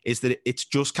find is that it's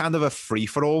just kind of a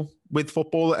free-for-all with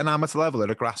football at an amateur level, at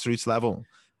a grassroots level.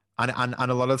 And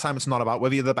a lot of the time it's not about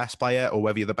whether you're the best player or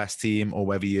whether you're the best team or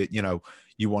whether you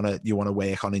want to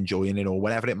work on enjoying it or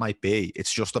whatever it might be.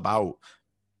 It's just about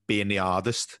being the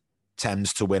hardest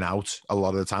tends to win out a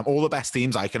lot of the time. All the best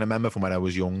teams I can remember from when I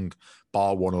was young,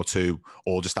 bar one or two,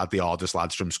 all just had the hardest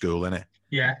lads from school in it.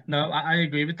 Yeah, no, I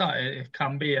agree with that. It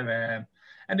can be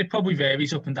and it probably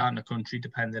varies up and down the country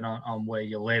depending on where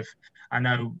you live. I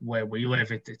know where we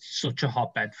live, it's such a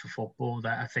hotbed for football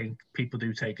that I think people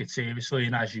do take it seriously.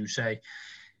 And as you say,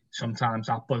 sometimes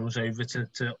that boils over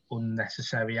to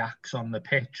unnecessary acts on the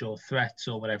pitch or threats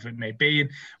or whatever it may be. And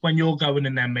when you're going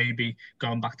and then maybe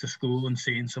going back to school and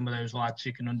seeing some of those lads,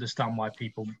 you can understand why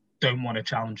people don't want to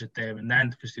challenge it there and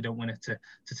then, because they don't want it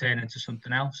to turn into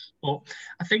something else. But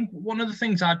I think one of the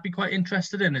things I'd be quite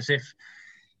interested in is if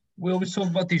we always talk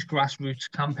about these grassroots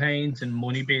campaigns and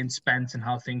money being spent and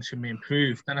how things can be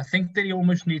improved. And I think they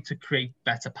almost need to create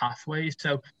better pathways.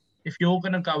 So if you're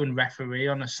going to go and referee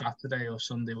on a Saturday or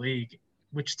Sunday league,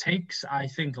 which takes, I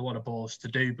think, a lot of balls to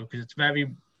do because it's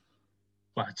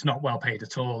it's not well paid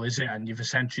at all, is it? And you've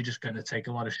essentially just going to take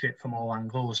a lot of shit from all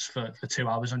angles for 2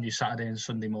 hours on your Saturday and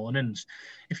Sunday mornings.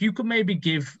 If you could maybe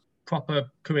give proper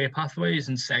career pathways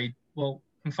and say, well,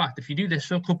 in fact, if you do this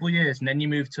for a couple of years and then you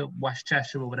move to West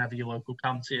Cheshire or whatever your local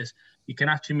county is, you can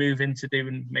actually move into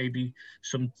doing maybe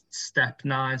some step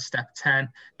 9, step 10.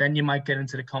 Then you might get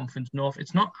into the Conference North.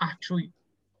 It's not actually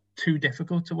too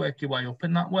difficult to work your way up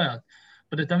in that world.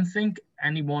 But I don't think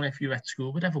anyone, if you're at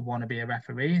school, would ever want to be a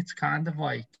referee. It's kind of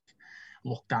like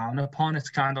looked down upon. It's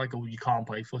kind of like, oh, you can't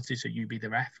play footy, so you be the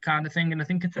ref kind of thing. And I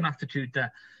think it's an attitude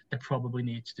that probably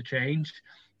needs to change.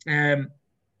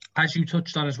 as you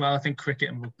touched on as well, I think cricket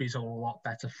and rugby is a lot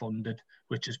better funded,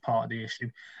 which is part of the issue.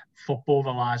 Football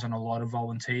relies on a lot of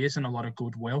volunteers and a lot of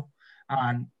goodwill.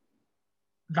 And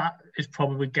that is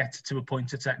probably gets to a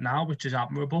point it's at now, which is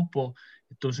admirable, but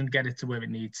it doesn't get it to where it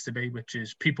needs to be, which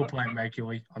is people playing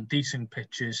regularly on decent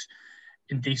pitches,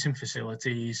 in decent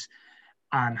facilities,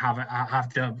 and have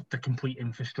the complete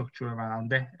infrastructure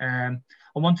around it.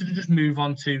 I wanted to just move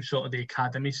on to sort of the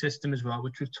academy system as well,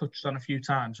 which we've touched on a few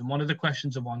times. And one of the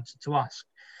questions I wanted to ask,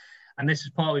 and this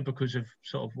is partly because of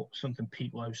sort of something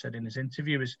Pete Lowe said in his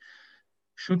interview, is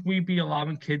should we be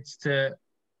allowing kids to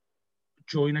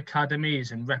join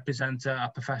academies and represent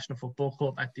a professional football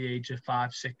club at the age of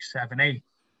 5, 6, 7, 8?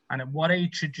 And at what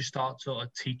age should you start sort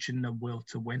of teaching the will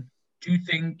to win? Do you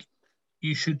think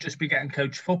you should just be getting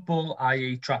coach football,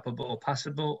 i.e. trappable or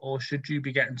passable, or should you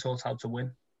be getting taught how to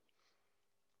win?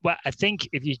 Well, I think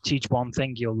if you teach one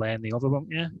thing, you'll learn the other,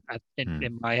 won't you?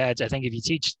 In my head, I think if you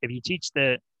teach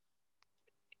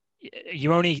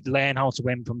you only learn how to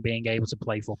win from being able to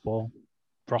play football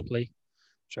properly.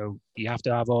 So you have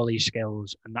to have all these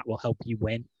skills, and that will help you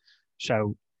win.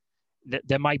 So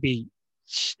there might be,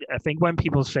 I think when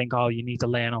people think, oh, you need to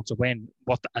learn how to win,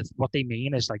 what they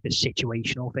mean is like the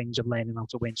situational things of learning how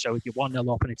to win. So if you're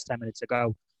 1-0 up and it's 10 minutes to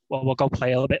go, well, we'll go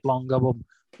play a little bit longer.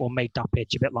 We'll make that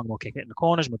pitch a bit longer. We'll kick it in the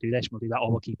corners. We'll do this. We'll do that.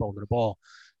 Or we'll keep hold of the ball.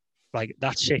 Like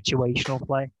that's situational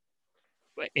play.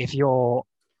 If you're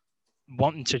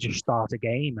wanting to just start a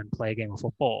game and play a game of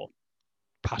football,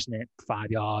 passing it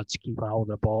 5 yards, keep hold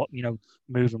of the ball,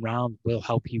 moving around will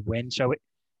help you win. So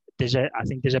I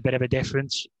think there's a bit of a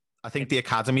difference. I think the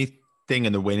academy thing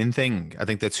and the winning thing, I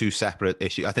think they're two separate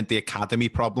issues. I think the academy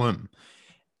problem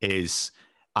is,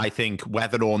 I think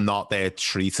whether or not they're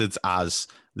treated as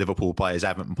Liverpool players,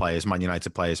 Everton players, Man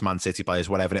United players, Man City players,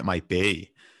 whatever it might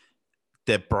be,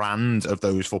 the brand of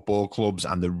those football clubs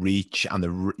and the reach and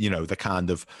the kind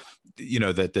of,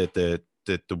 the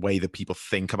way that people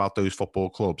think about those football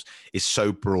clubs is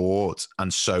so broad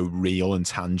and so real and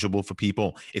tangible for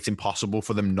people. It's impossible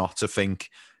for them not to think,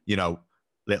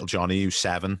 little Johnny, who's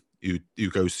 7, who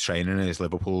goes to training in his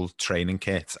Liverpool training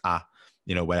kit at,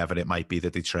 wherever it might be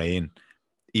that they train,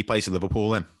 he plays for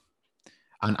Liverpool in.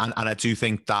 And I do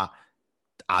think that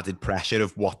added pressure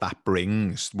of what that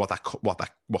brings,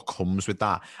 what comes with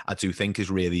that, I do think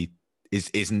is really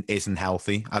isn't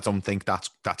healthy. I don't think that's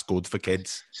good for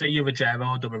kids. Say you're a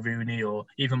Gerrard or a Rooney or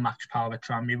even Max Power at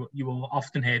Tram, you will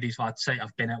often hear these lads say,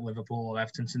 I've been at Liverpool or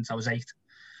Everton since I was 8.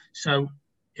 So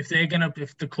if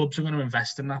the clubs are going to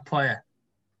invest in that player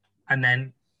and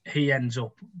then he ends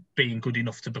up being good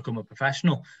enough to become a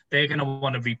professional, they're going to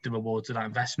want to reap the rewards of that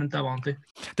investment, though, aren't they?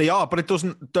 They are, but it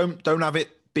don't have it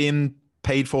being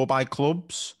paid for by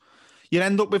clubs. You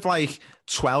end up with like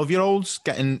 12-year-olds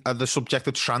getting the subject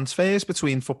of transfers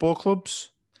between football clubs.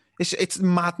 It's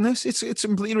madness. It's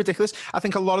completely ridiculous. I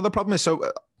think a lot of the problem is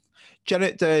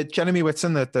Jeremy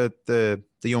Whitson, the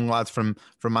young lad from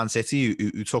Man City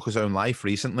who took his own life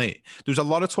recently. There was a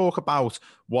lot of talk about,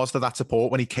 was there that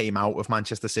support when he came out of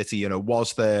Manchester City?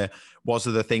 Was there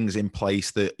the things in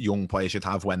place that young players should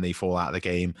have when they fall out of the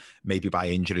game, maybe by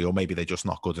injury or maybe they're just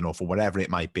not good enough or whatever it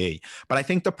might be. But I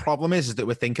think the problem is that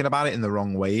we're thinking about it in the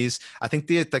wrong ways. I think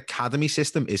the academy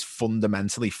system is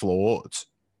fundamentally flawed,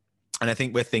 and I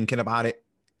think we're thinking about it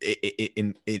we're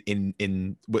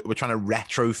trying to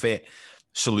retrofit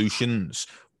solutions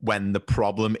when the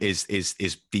problem is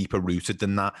deeper rooted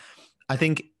than that. I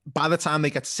think by the time they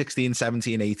get to 16,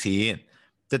 17, 18,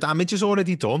 the damage is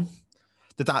already done.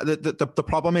 The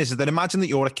problem is that imagine that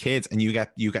you're a kid and you're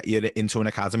into an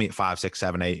academy at 5, 6,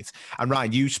 7, 8. And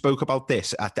Ryan, you spoke about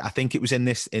this. I think it was in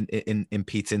this in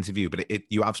Pete's interview, but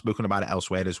you have spoken about it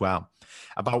elsewhere as well.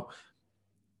 About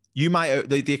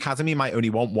the academy might only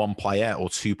want 1 player or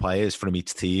 2 players from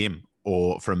each team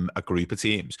or from a group of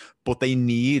teams, but they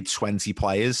need 20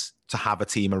 players to have a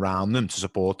team around them to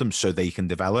support them so they can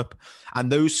develop.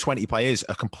 And those 20 players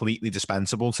are completely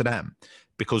dispensable to them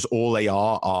because all they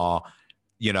are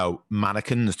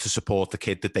mannequins to support the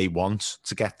kid that they want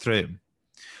to get through.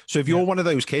 So if you're one of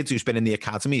those kids who's been in the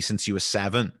academy since you were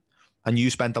 7 and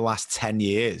you spent the last 10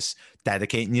 years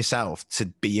dedicating yourself to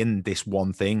being this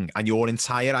one thing, and your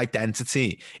entire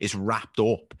identity is wrapped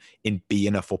up in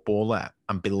being a footballer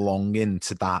and belonging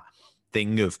to that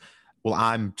thing of, well,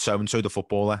 I'm so-and-so the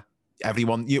footballer.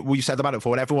 Everyone, you said about it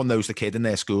before, everyone knows the kid in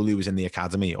their school who was in the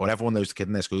academy, or everyone knows the kid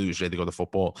in their school who was really good at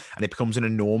football, and it becomes an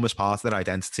enormous part of their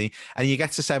identity. And you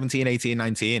get to 17, 18,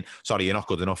 19, sorry, you're not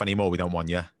good enough anymore, we don't want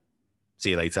you.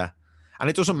 See you later. And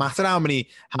it doesn't matter how many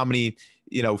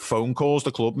phone calls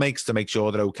the club makes to make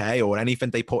sure they're okay, or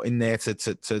anything they put in there to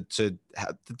the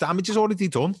damage is already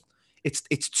done.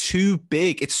 It's too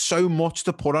big. It's so much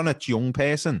to put on a young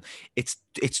person. It's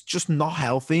just not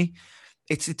healthy.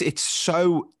 It's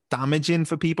so damaging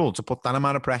for people to put that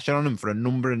amount of pressure on them for a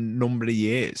number of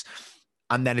years.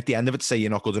 And then at the end of it, say you're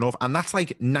not good enough. And that's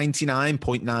like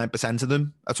 99.9% of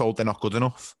them are told they're not good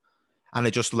enough. And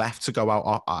they're just left to go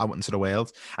out into the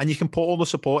world. And you can put all the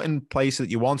support in place that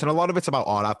you want. And a lot of it's about,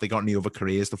 have they got any other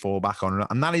careers to fall back on?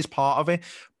 And that is part of it.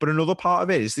 But another part of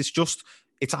it is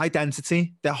it's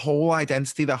identity, their whole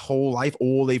identity, their whole life,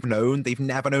 all they've known. They've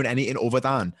never known anything other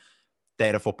than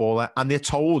they're a footballer. And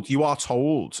you are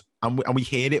told, and we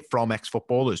hear it from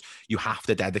ex-footballers, you have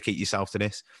to dedicate yourself to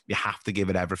this. You have to give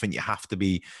it everything. You have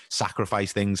to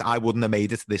sacrifice things. I wouldn't have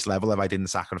made it to this level if I didn't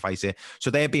sacrifice it. So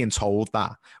they're being told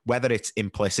that, whether it's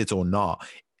implicit or not,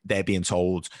 they're being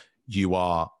told you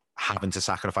are having to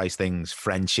sacrifice things,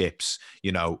 friendships,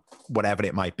 whatever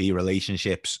it might be,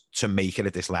 relationships, to make it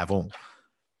at this level.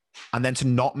 And then to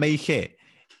not make it,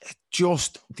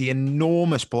 just the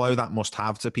enormous blow that must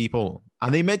have to people.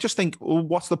 And they may just think, well,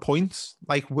 what's the point?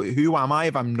 Like, who am I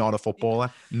if I'm not a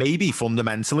footballer? Maybe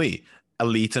fundamentally,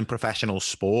 elite and professional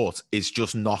sport is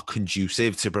just not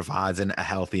conducive to providing a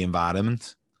healthy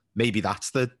environment. Maybe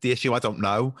that's the issue. I don't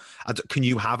know. Can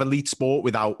you have elite sport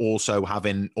without also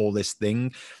having all this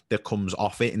thing that comes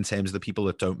off it in terms of the people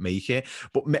that don't make it?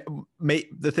 But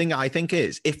the thing I think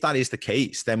is, if that is the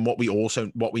case, then what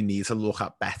we need to look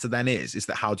at better then is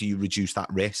that how do you reduce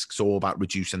that risk? It's all about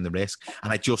reducing the risk.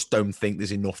 And I just don't think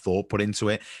there's enough thought put into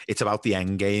it. It's about the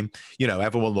end game.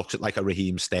 Everyone looks at like a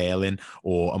Raheem Sterling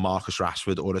or a Marcus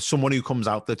Rashford or someone who comes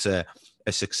out that's a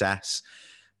success.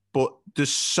 But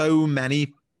there's so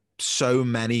many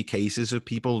cases of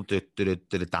people that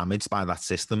are damaged by that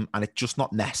system, and it's just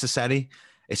not necessary.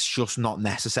 It's just not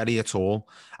necessary at all.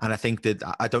 And I think that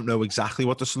I don't know exactly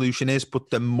what the solution is, but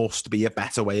there must be a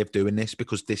better way of doing this,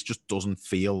 because this just doesn't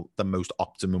feel the most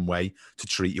optimum way to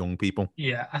treat young people.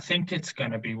 Yeah, I think it's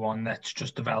going to be one that's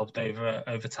just developed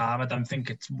over time. I don't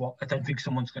think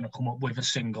someone's going to come up with a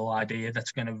single idea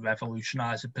that's going to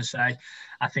revolutionise it per se.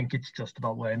 I think it's just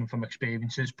about learning from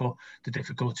experiences. But the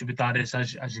difficulty with that is,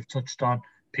 as you've touched on,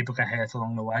 people get hurt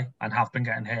along the way and have been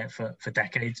getting hurt for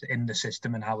decades in the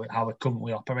system and how it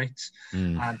currently operates.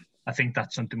 And I think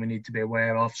that's something we need to be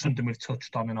aware of, something we've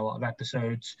touched on in a lot of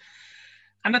episodes.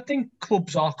 And I think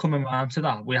clubs are coming around to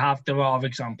that. There are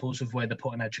examples of where they're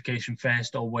putting education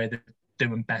first or where they're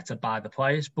doing better by the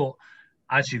players. But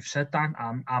as you've said, Dan,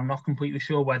 I'm not completely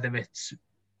sure whether it's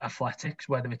athletics,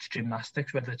 whether it's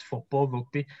gymnastics, whether it's football,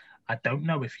 rugby. I don't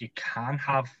know if you can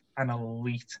have an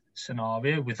elite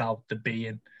scenario without there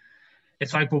being,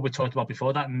 it's like what we talked about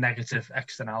before, that negative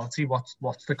externality.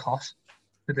 What's the cost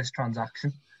for this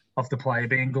transaction of the player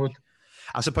being good?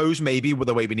 I suppose maybe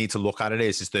the way we need to look at it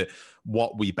is that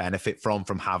what we benefit from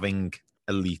having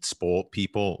elite sport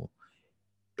people,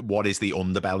 what is the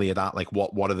underbelly of that? Like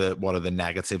what are the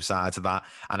negative sides of that?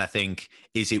 And I think,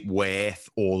 is it worth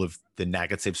all of the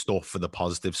negative stuff for the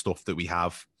positive stuff that we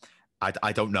have?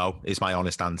 I don't know, is my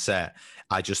honest answer.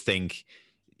 I just think,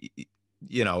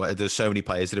 there's so many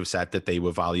players that have said that they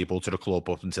were valuable to the club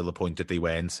up until the point that they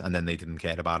weren't, and then they didn't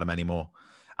care about them anymore.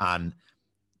 And,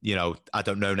 I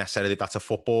don't know necessarily if that's a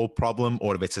football problem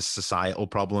or if it's a societal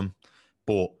problem,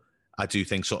 but I do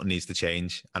think something needs to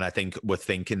change. And I think we're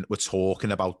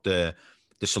talking about the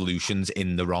solutions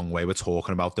in the wrong way. We're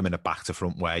talking about them in a back to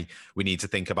front way. We need to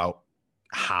think about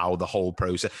how the whole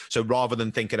process. So rather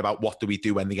than thinking about what do we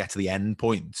do when they get to the end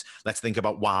point, let's think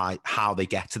about how they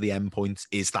get to the end point.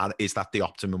 Is that the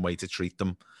optimum way to treat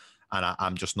them? And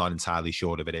I'm just not entirely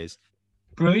sure if it is.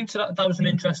 Brilliant. That was an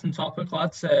interesting topic,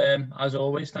 lads. As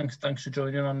always, thanks for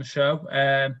joining on the show.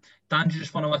 Dan, do you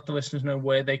just want to let the listeners know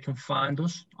where they can find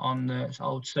us on the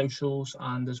old socials,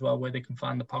 and as well where they can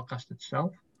find the podcast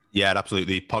itself? Yeah,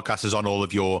 absolutely. Podcast is on all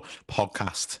of your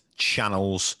podcast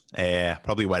channels.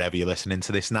 Probably wherever you're listening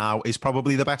to this now is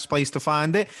probably the best place to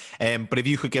find it. But if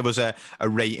you could give us a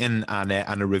rating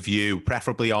and a review,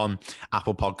 preferably on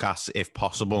Apple Podcasts if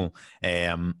possible.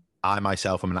 I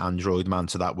myself am an Android man,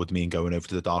 so that would mean going over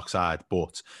to the dark side.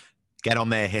 But get on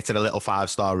there, hit it a little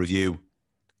 5-star review,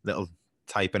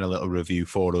 type in a little review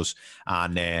for us,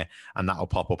 and that'll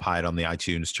pop up higher on the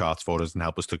iTunes charts for us and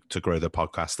help us to grow the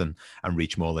podcast and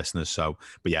reach more listeners. So,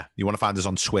 but yeah, you want to find us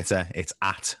on Twitter, it's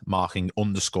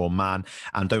 @marking_man,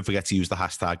 and don't forget to use the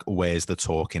hashtag Where's the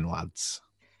Talking Lads.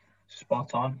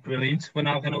 Spot on, brilliant. We're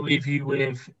now going to leave you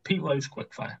with Pete Lowe's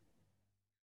quickfire.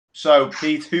 So,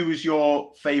 Pete, who was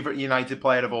your favourite United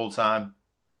player of all time?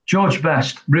 George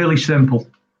Best. Really simple.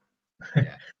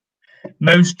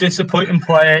 Most disappointing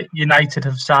player United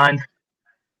have signed?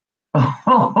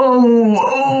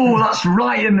 Oh, that's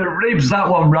right in the ribs, that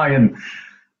one, Ryan.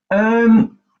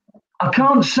 I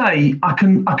can't say I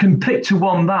can pick to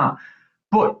one that,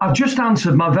 but I've just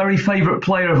answered my very favourite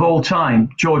player of all time,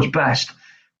 George Best.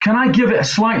 Can I give it a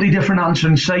slightly different answer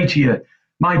and say to you,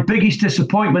 my biggest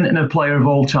disappointment in a player of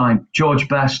all time, George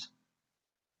Best?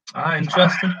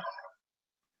 Interesting.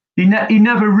 He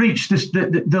never reached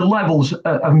the levels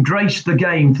and graced the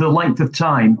game for the length of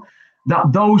time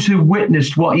that those who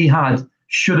witnessed what he had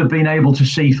should have been able to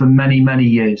see for many, many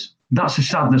years. That's a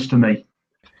sadness to me.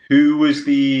 Who was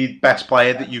the best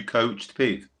player that you coached,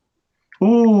 Pete?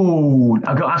 Oh,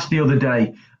 I got asked the other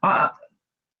day.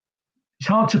 It's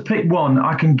hard to pick one.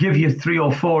 I can give you 3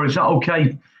 or 4. Is that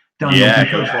okay, Daniel?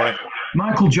 Yeah, go for it.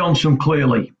 Michael Johnson,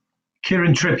 clearly.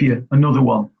 Kieran Trippier, another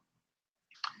one.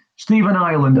 Stephen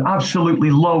Ireland, absolutely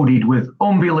loaded with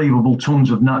unbelievable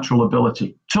tons of natural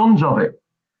ability. Tons of it.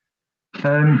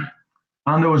 And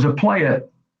there was a player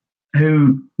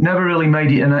who never really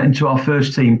made it into our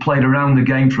first team, played around the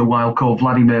game for a while, called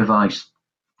Vladimir Weiss.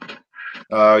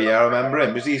 Oh, yeah, I remember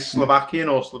him. Was he Slovakian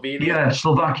or Slovenian? Yeah,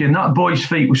 Slovakian. That boy's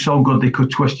feet were so good they could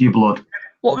twist your blood.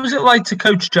 What was it like to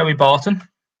coach Joey Barton?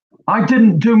 I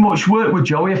didn't do much work with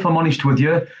Joey, if I'm honest with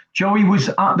you. Joey was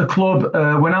at the club.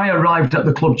 When I arrived at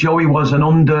the club, Joey was an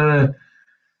under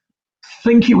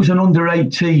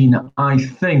 18, I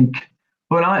think.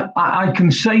 But I can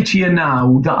say to you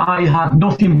now that I had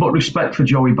nothing but respect for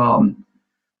Joey Barton.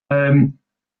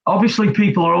 Obviously,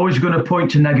 people are always going to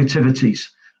point to negativities,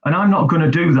 and I'm not going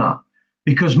to do that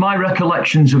because my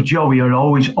recollections of Joey are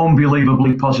always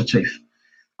unbelievably positive.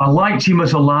 I liked him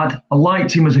as a lad. I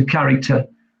liked him as a character.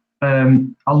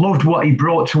 I loved what he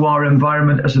brought to our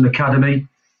environment as an academy.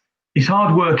 His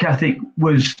hard work ethic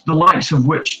was the likes of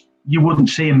which you wouldn't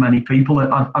see in many people,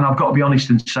 and I've got to be honest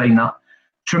in saying that.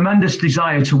 Tremendous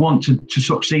desire to want to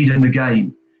succeed in the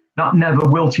game. That never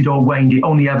wilted or waned. It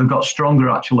only ever got stronger,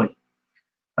 actually.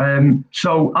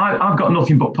 So I've got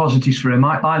nothing but positives for him.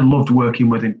 I loved working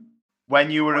with him.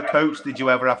 When you were a coach, did you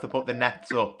ever have to put the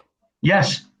nets up?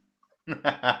 Yes.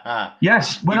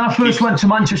 Yes. When I first went to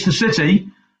Manchester City,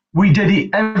 we did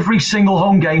it every single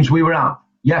home games we were at.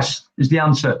 Yes, is the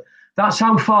answer. That's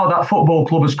how far that football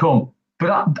club has come.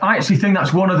 But I actually think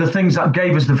that's one of the things that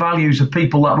gave us the values of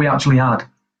people that we actually had.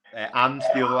 And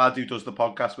the other lad who does the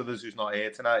podcast with us, who's not here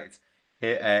tonight,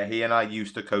 he and I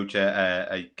used to coach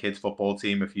a kids football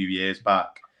team a few years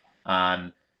back,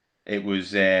 and it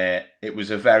was a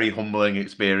very humbling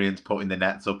experience putting the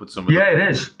nets up at some of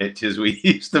the pitches we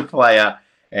used to play at,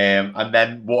 and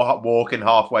then walking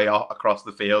halfway across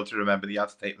the field to remember that you had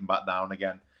to take them back down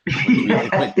again.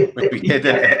 Which we did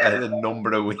a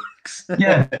number of weeks.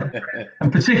 Yeah,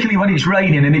 and particularly when it's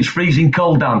raining and it's freezing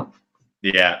cold down.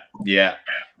 Yeah.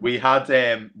 We had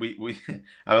we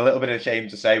I'm a little bit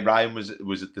ashamed to say Ryan was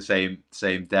at the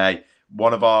same day.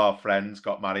 One of our friends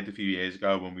got married a few years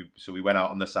ago we went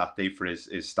out on the Saturday for his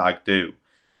stag do,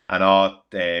 and our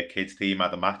kids team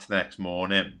had a match the next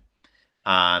morning,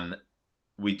 and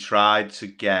we tried to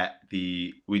get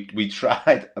we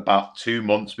tried about 2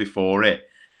 months before it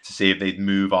to see if they'd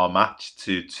move our match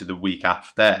to the week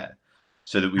after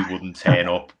so that we wouldn't turn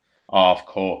up half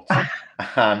court.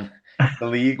 And the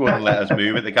league wouldn't let us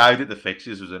move it. The guy who did the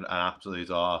fixtures was an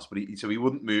absolute arse, but he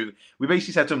wouldn't move. We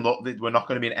basically said to him, look, we're not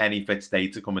going to be in any fit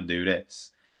state to come and do this.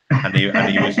 And he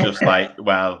was just like,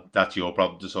 well, that's your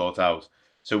problem to sort out.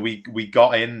 So we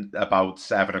got in about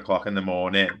 7 o'clock in the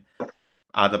morning,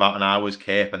 had about an hour's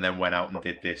kip, and then went out and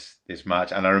did this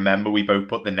match. And I remember we both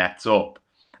put the nets up,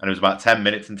 and it was about 10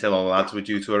 minutes until our lads were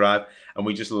due to arrive, and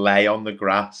we just lay on the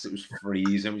grass. It was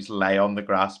freezing. We just lay on the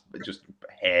grass, just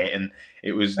hating.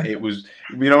 It was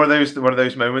one of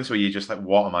those moments where you're just like,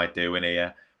 what am I doing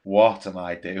here? What am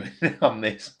I doing on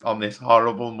this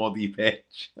horrible muddy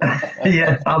pitch?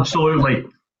 Yeah, absolutely.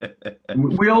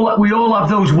 We all have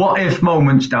those what if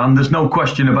moments, Dan. There's no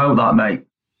question about that, mate.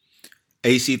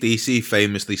 AC/DC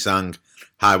famously sang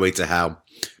 "Highway to Hell."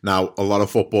 Now, a lot of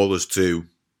footballers do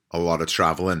a lot of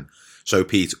travelling. So,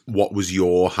 Pete, what was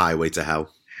your highway to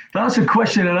hell? That's a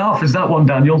question and a half, is that one,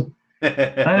 Daniel?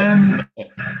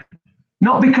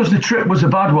 Not because the trip was a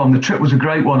bad one. The trip was a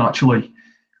great one, actually.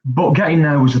 But getting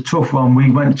there was a tough one.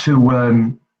 We went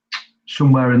to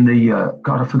somewhere in the...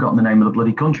 God, I've forgotten the name of the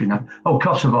bloody country now. Oh,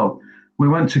 Kosovo. We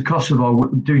went to Kosovo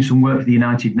doing some work for the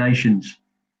United Nations.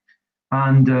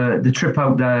 And the trip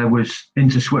out there was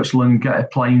into Switzerland, get a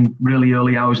plane really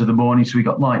early hours of the morning. So we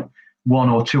got like 1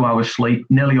 or 2 hours sleep,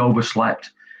 nearly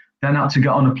overslept. Then had to get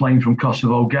on a plane from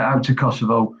Kosovo, get out to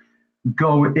Kosovo,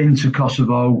 go into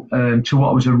Kosovo to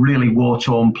what was a really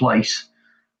war-torn place,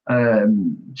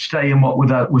 stay in what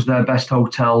was their best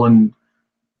hotel, and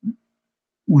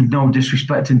with no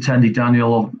disrespect intended,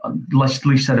 Daniel, or less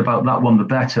least said about that one, the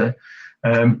better.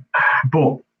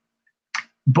 But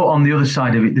on the other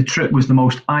side of it, the trip was the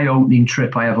most eye-opening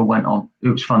trip I ever went on. It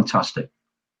was fantastic.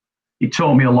 It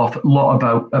taught me a lot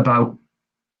about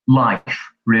life,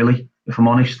 really, if I'm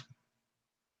honest,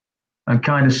 and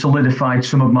kind of solidified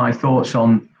some of my thoughts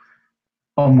on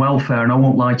welfare. And I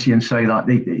won't lie to you and say that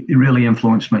it really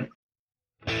influenced me.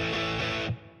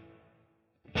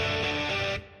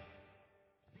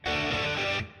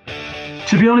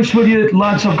 To be honest with you,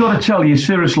 lads, I've got to tell you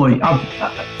seriously,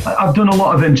 I've done a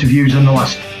lot of interviews in the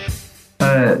last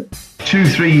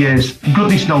 2-3 years.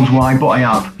 Goodness knows why, but I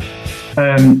have.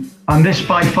 And this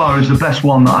by far is the best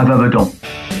one that I've ever done.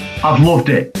 I've loved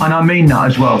it, and I mean that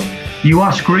as well. You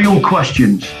ask real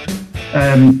questions.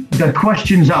 They're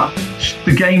questions that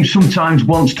the game sometimes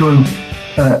wants to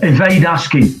evade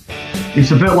asking.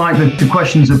 It's a bit like the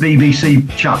questions the BBC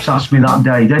chaps asked me that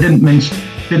day. They didn't mess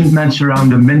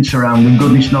around and mince around and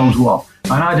goodness knows what.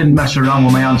 And I didn't mess around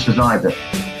with my answers either.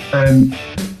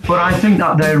 But I think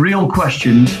that they're real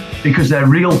questions because they're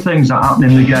real things that happen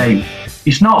in the game.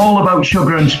 It's not all about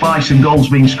sugar and spice and goals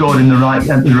being scored at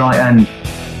the right end.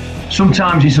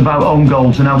 Sometimes it's about own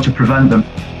goals and how to prevent them.